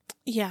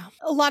 Yeah,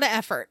 a lot of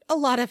effort. A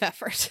lot of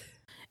effort.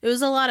 It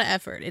was a lot of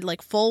effort. It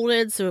like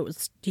folded so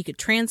he could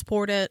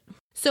transport it.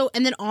 So,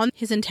 and then on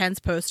his intense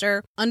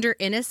poster, under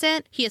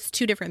innocent, he has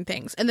two different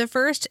things. And the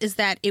first is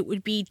that it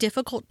would be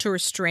difficult to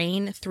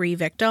restrain 3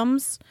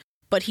 victims.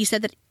 But he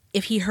said that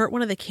if he hurt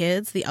one of the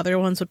kids, the other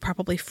ones would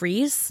probably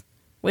freeze,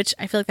 which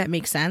I feel like that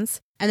makes sense.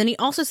 And then he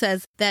also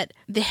says that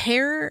the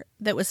hair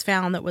that was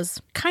found that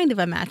was kind of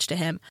a match to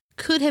him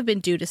could have been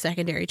due to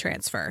secondary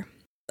transfer.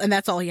 And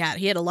that's all he had.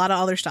 He had a lot of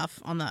other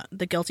stuff on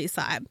the guilty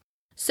side.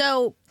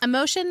 So a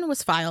motion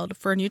was filed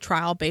for a new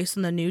trial based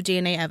on the new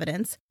DNA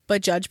evidence,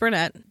 but Judge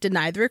Burnett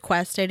denied the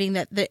request, stating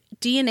that the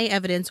DNA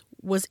evidence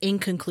was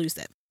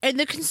inconclusive. And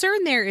the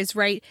concern there is,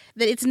 right,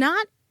 that it's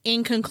not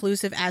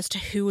inconclusive as to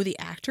who the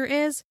actor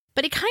is,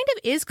 but it kind of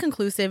is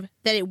conclusive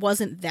that it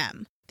wasn't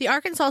them. The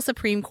Arkansas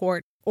Supreme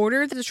Court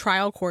ordered the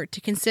trial court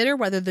to consider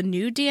whether the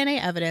new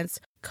DNA evidence,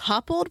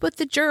 coupled with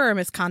the juror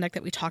misconduct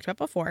that we talked about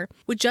before,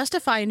 would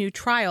justify a new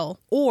trial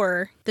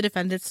or the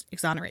defendant's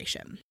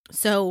exoneration.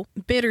 So,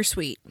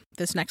 bittersweet,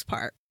 this next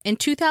part. In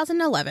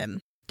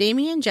 2011,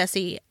 Damien,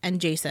 Jesse,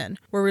 and Jason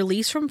were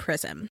released from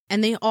prison,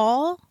 and they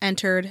all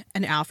entered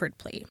an Alford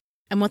plea.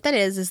 And what that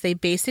is they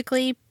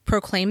basically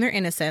proclaim their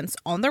innocence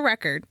on the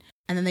record,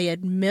 and then they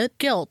admit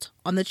guilt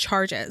on the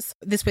charges.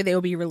 This way they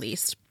will be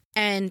released.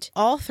 And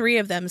all 3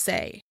 of them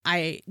say,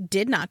 I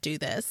did not do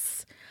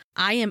this.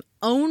 I am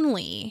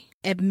only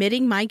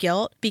admitting my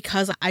guilt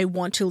because I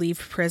want to leave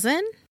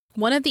prison.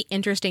 One of the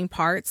interesting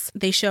parts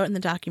they show in the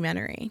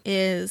documentary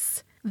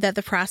is that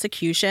the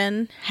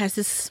prosecution has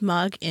this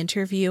smug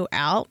interview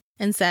out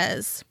and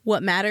says,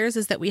 what matters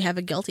is that we have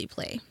a guilty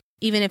plea.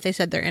 Even if they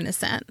said they're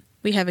innocent,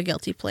 we have a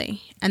guilty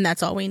plea, and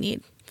that's all we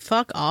need.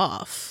 Fuck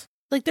off.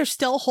 Like, they're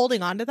still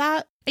holding on to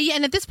that? Yeah,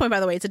 and at this point, by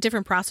the way, it's a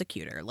different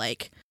prosecutor.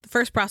 Like, the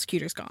first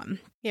prosecutor's gone.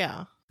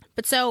 Yeah.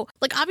 But so,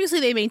 like, obviously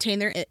they maintain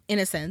their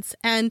innocence,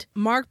 and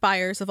Mark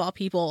Byers, of all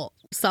people,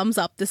 sums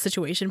up the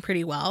situation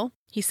pretty well.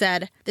 He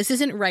said, this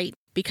isn't right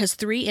because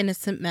 3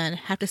 innocent men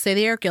have to say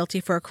they are guilty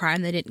for a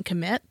crime they didn't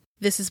commit.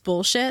 This is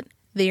bullshit.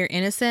 They are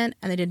innocent,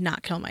 and they did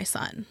not kill my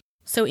son.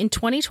 So in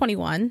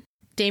 2021,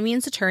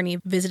 Damien's attorney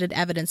visited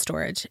evidence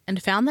storage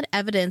and found that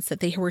evidence that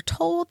they were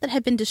told that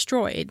had been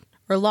destroyed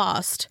or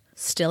lost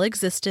still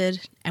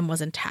existed and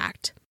was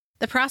intact.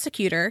 The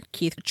prosecutor,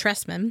 Keith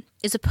Tressman,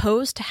 is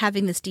opposed to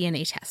having this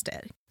DNA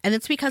tested. And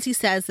that's because he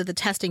says that the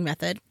testing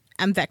method,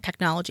 MVEC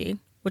technology,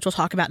 which we'll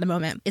talk about in a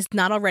moment, is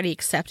not already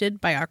accepted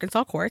by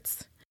Arkansas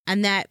courts,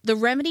 and that the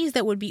remedies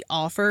that would be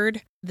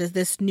offered,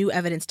 this new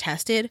evidence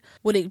tested,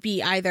 would it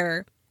be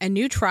either a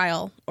new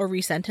trial or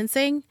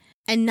resentencing,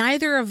 and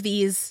neither of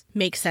these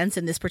make sense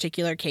in this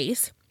particular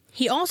case.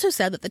 He also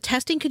said that the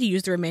testing could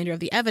use the remainder of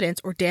the evidence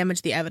or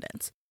damage the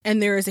evidence.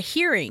 And there is a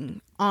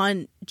hearing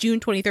on June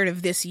 23rd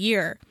of this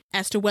year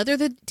as to whether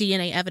the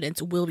DNA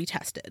evidence will be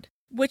tested.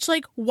 Which,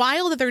 like,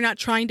 wild that they're not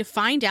trying to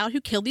find out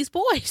who killed these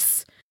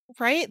boys.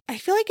 Right? I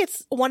feel like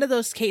it's one of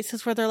those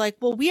cases where they're like,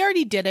 well, we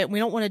already did it. We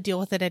don't want to deal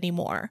with it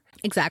anymore.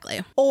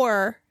 Exactly.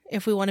 Or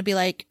if we want to be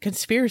like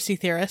conspiracy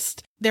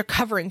theorist, they're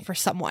covering for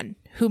someone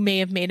who may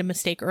have made a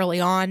mistake early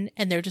on.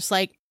 And they're just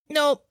like,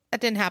 nope,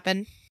 that didn't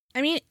happen.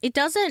 I mean, it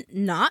doesn't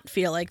not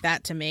feel like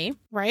that to me.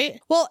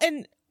 Right? Well,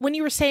 and when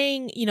you were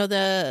saying, you know,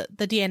 the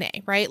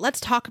DNA, right?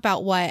 Let's talk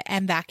about what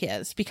MVAC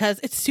is, because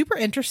it's super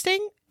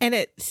interesting and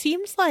it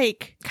seems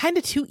like kind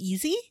of too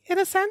easy in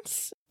a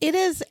sense. It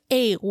is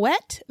a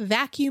wet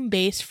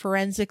vacuum-based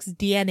forensics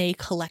DNA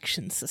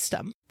collection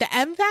system. The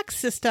MVAC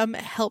system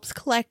helps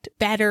collect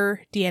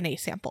better DNA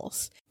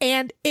samples,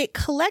 and it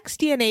collects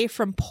DNA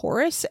from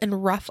porous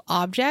and rough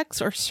objects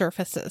or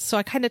surfaces. So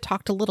I kind of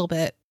talked a little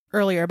bit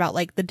earlier about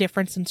like the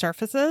difference in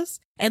surfaces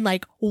and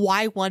like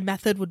why one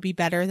method would be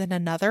better than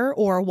another,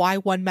 or why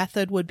one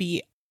method would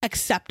be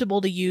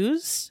acceptable to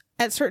use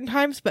at certain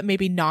times, but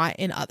maybe not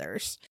in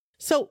others.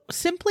 So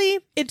simply,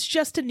 it's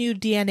just a new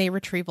DNA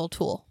retrieval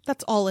tool.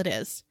 That's all it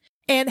is.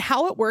 And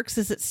how it works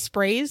is it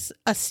sprays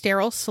a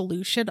sterile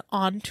solution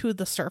onto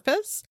the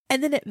surface,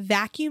 and then it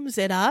vacuums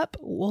it up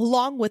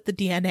along with the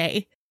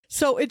DNA.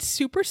 So it's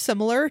super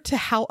similar to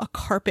how a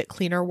carpet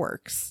cleaner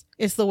works,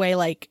 is the way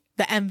like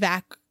the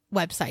MVAC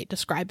website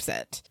describes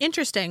it.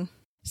 Interesting.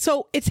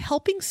 So it's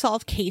helping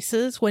solve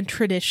cases when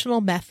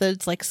traditional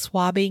methods like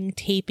swabbing,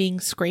 taping,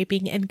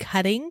 scraping, and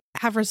cutting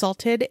have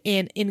resulted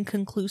in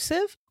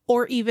inconclusive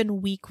or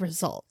even weak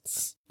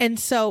results. And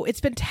so it's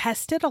been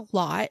tested a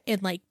lot in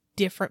like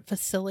different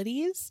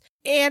facilities.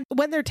 And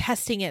when they're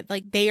testing it,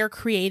 like they are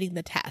creating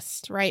the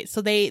test, right?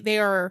 So they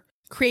are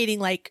creating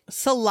like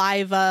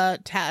saliva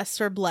tests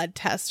or blood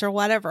tests or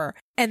whatever.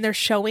 And they're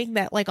showing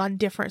that like on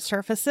different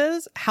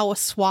surfaces, how a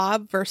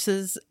swab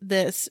versus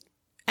this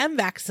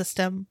MVAC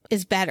system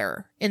is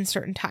better in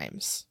certain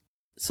times.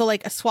 So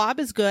like a swab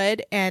is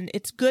good, and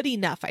it's good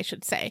enough, I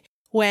should say,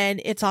 when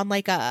it's on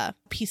like a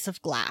piece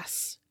of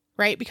glass,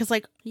 right? Because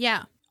like,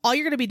 Yeah. all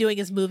you're going to be doing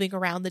is moving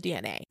around the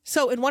DNA.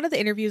 So in one of the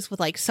interviews with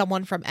like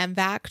someone from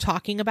MVAC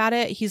talking about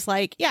it, he's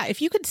like, yeah,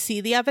 if you could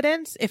see the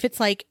evidence, if it's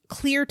like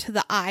clear to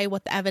the eye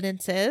what the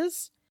evidence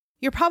is,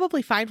 you're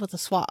probably fine with a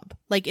swab.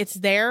 Like it's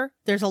there,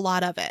 there's a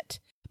lot of it.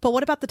 But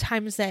what about the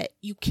times that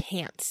you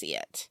can't see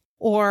it?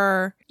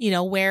 Or, you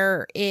know,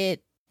 where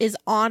it is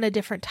on a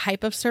different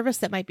type of surface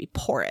that might be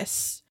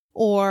porous.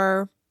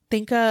 Or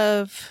think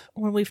of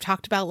when we've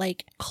talked about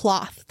like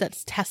cloth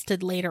that's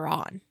tested later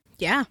on.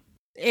 Yeah.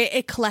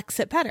 It collects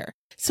it better.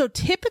 So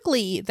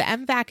typically the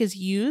MVAC is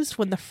used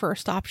when the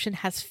first option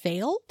has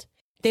failed.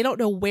 They don't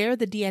know where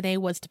the DNA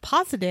was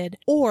deposited,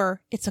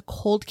 or it's a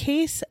cold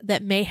case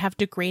that may have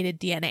degraded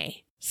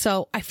DNA.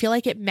 So I feel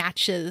like it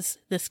matches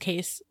this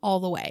case all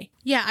the way.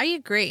 Yeah, I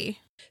agree.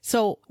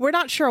 So we're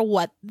not sure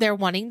what they're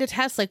wanting to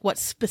test, like what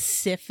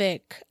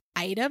specific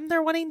item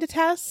they're wanting to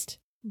test.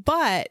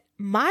 But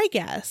my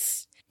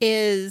guess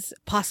is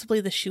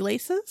possibly the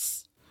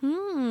shoelaces,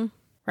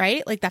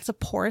 right? Like that's a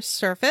porous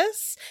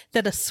surface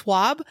that a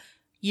swab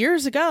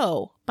years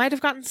ago might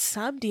have gotten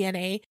some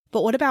DNA.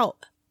 But what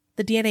about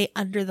the DNA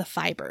under the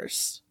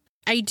fibers?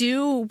 I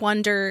do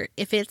wonder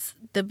if it's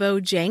the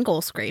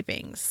Bojangle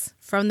scrapings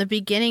from the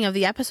beginning of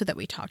the episode that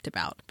we talked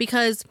about.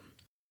 Because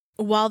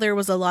while there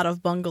was a lot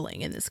of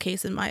bungling in this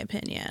case, in my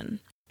opinion,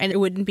 and it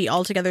wouldn't be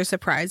altogether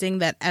surprising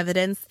that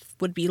evidence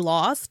would be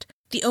lost,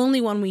 the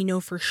only one we know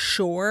for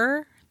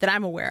sure that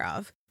I'm aware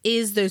of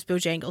is those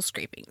Bojangle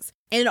scrapings.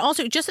 And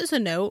also, just as a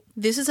note,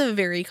 this is a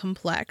very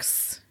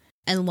complex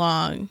and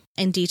long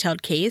and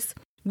detailed case.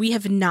 We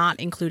have not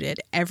included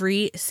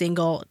every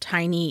single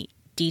tiny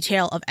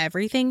detail of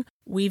everything.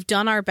 We've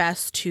done our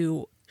best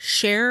to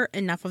share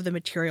enough of the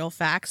material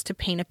facts to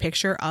paint a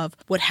picture of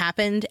what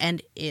happened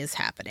and is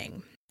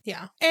happening.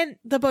 Yeah. And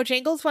the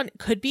Bojangles one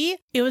could be,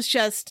 it was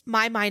just,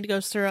 my mind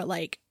goes through it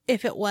like,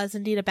 if it was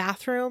indeed a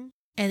bathroom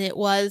and it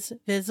was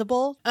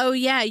visible. Oh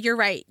yeah, you're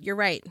right. You're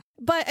right.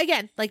 But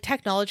again, like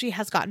technology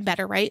has gotten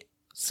better, right?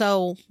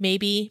 So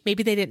maybe they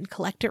didn't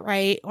collect it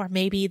right, or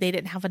maybe they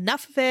didn't have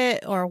enough of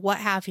it, or what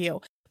have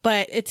you.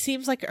 But it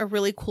seems like a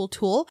really cool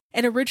tool.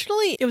 And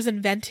originally it was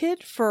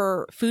invented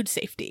for food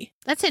safety.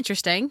 That's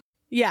interesting.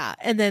 Yeah.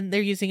 And then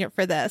they're using it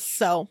for this.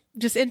 So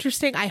just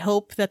interesting. I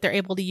hope that they're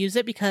able to use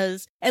it,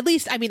 because at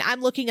least, I mean,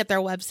 I'm looking at their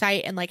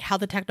website and like how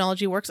the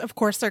technology works. Of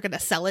course, they're going to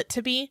sell it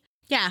to me.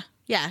 Yeah.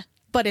 Yeah.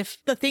 But if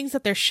the things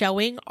that they're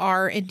showing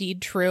are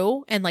indeed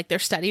true and like their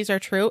studies are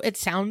true, it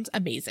sounds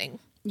amazing.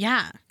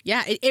 Yeah.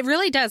 Yeah. It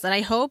really does. And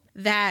I hope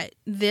that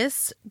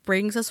this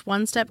brings us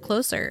one step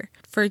closer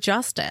for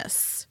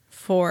justice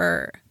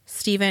for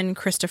Stephen,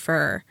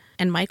 Christopher,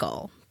 and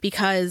Michael,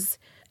 because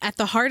at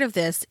the heart of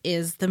this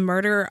is the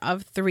murder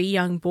of 3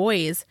 young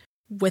boys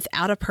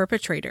without a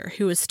perpetrator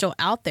who is still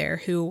out there,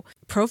 who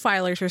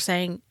profilers are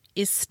saying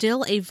is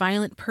still a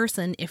violent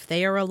person if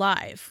they are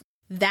alive.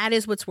 That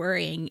is what's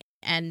worrying.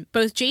 And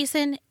both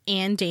Jason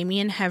and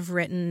Damien have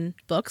written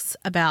books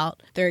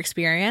about their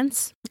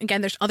experience.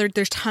 Again, there's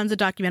tons of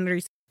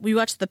documentaries. We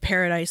watched the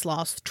Paradise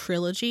Lost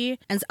trilogy,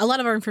 and a lot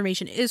of our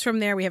information is from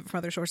there. We have it from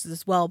other sources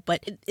as well,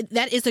 but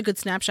that is a good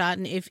snapshot.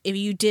 And if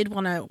you did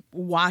want to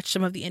watch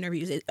some of the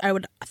interviews, I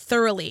would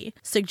thoroughly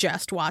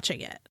suggest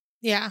watching it.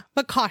 Yeah,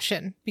 but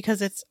caution,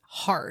 because it's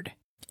hard.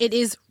 It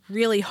is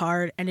really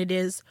hard, and it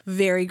is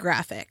very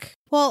graphic.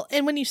 Well,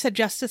 and when you said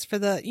justice for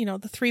the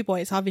 3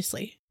 boys,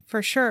 obviously,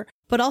 for sure,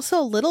 but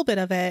also a little bit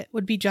of it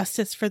would be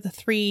justice for the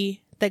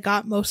 3 that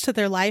got most of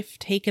their life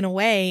taken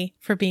away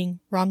for being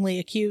wrongly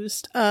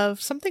accused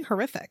of something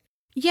horrific.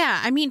 Yeah,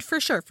 I mean,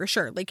 for sure.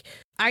 Like,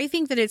 I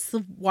think that it's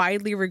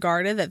widely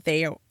regarded that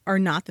they are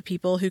not the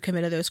people who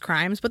committed those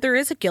crimes, but there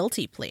is a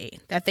guilty plea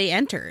that they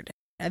entered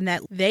and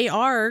that they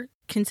are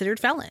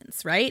considered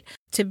felons, right?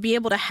 To be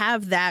able to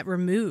have that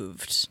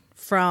removed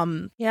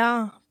from...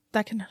 Yeah,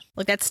 that can...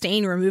 Like, that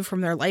stain removed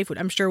from their life,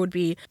 I'm sure would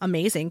be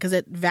amazing, because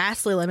it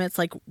vastly limits,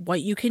 like,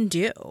 what you can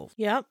do.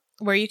 Yep,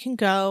 where you can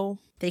go.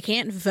 They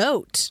can't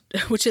vote,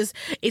 which is,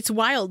 it's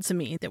wild to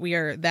me that we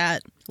are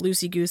that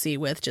loosey-goosey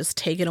with just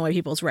taking away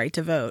people's right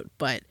to vote.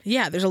 But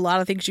yeah, there's a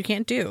lot of things you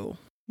can't do,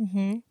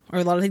 or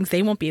a lot of things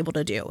they won't be able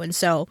to do. And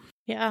so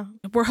yeah,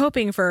 we're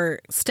hoping for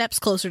steps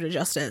closer to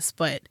justice.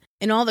 But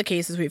in all the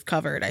cases we've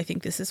covered, I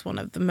think this is one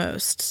of the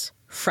most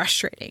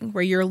frustrating,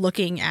 where you're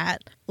looking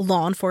at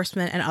law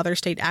enforcement and other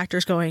state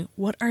actors going,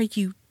 what are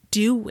you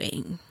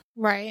doing?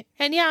 Right.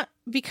 And yeah,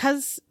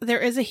 because there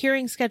is a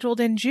hearing scheduled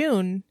in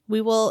June,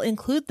 we will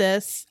include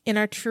this in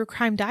our True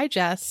Crime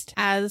Digest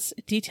as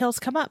details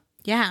come up.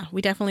 Yeah,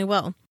 we definitely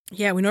will.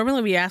 Yeah, we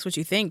normally ask what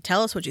you think.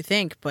 Tell us what you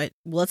think, but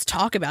let's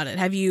talk about it.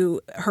 Have you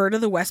heard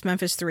of the West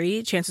Memphis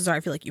 3? Chances are I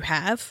feel like you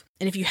have.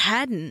 And if you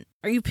hadn't,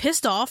 are you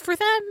pissed off for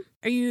them?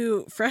 Are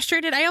you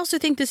frustrated? I also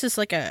think this is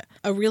like a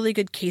really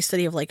good case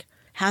study of like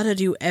how to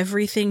do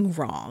everything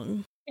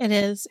wrong. It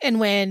is. And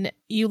when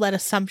you let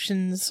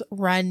assumptions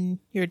run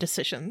your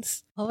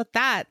decisions. Well, with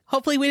that,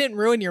 hopefully we didn't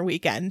ruin your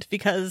weekend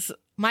because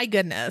my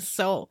goodness.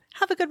 So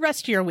have a good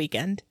rest of your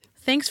weekend.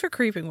 Thanks for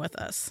creeping with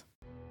us.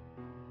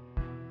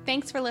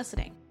 Thanks for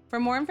listening. For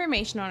more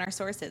information on our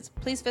sources,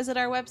 please visit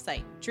our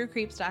website,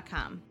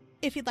 truecreeps.com.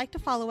 If you'd like to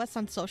follow us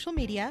on social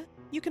media,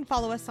 you can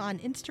follow us on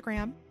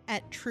Instagram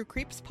at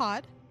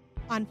TrueCreepsPod,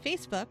 on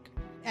Facebook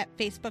at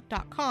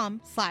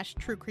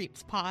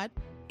facebook.com/TrueCreepsPod,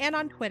 and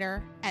on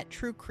Twitter at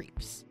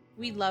TrueCreeps.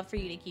 We'd love for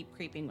you to keep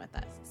creeping with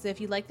us. So if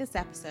you like this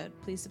episode,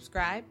 please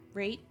subscribe,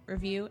 rate,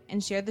 review,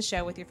 and share the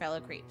show with your fellow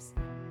creeps.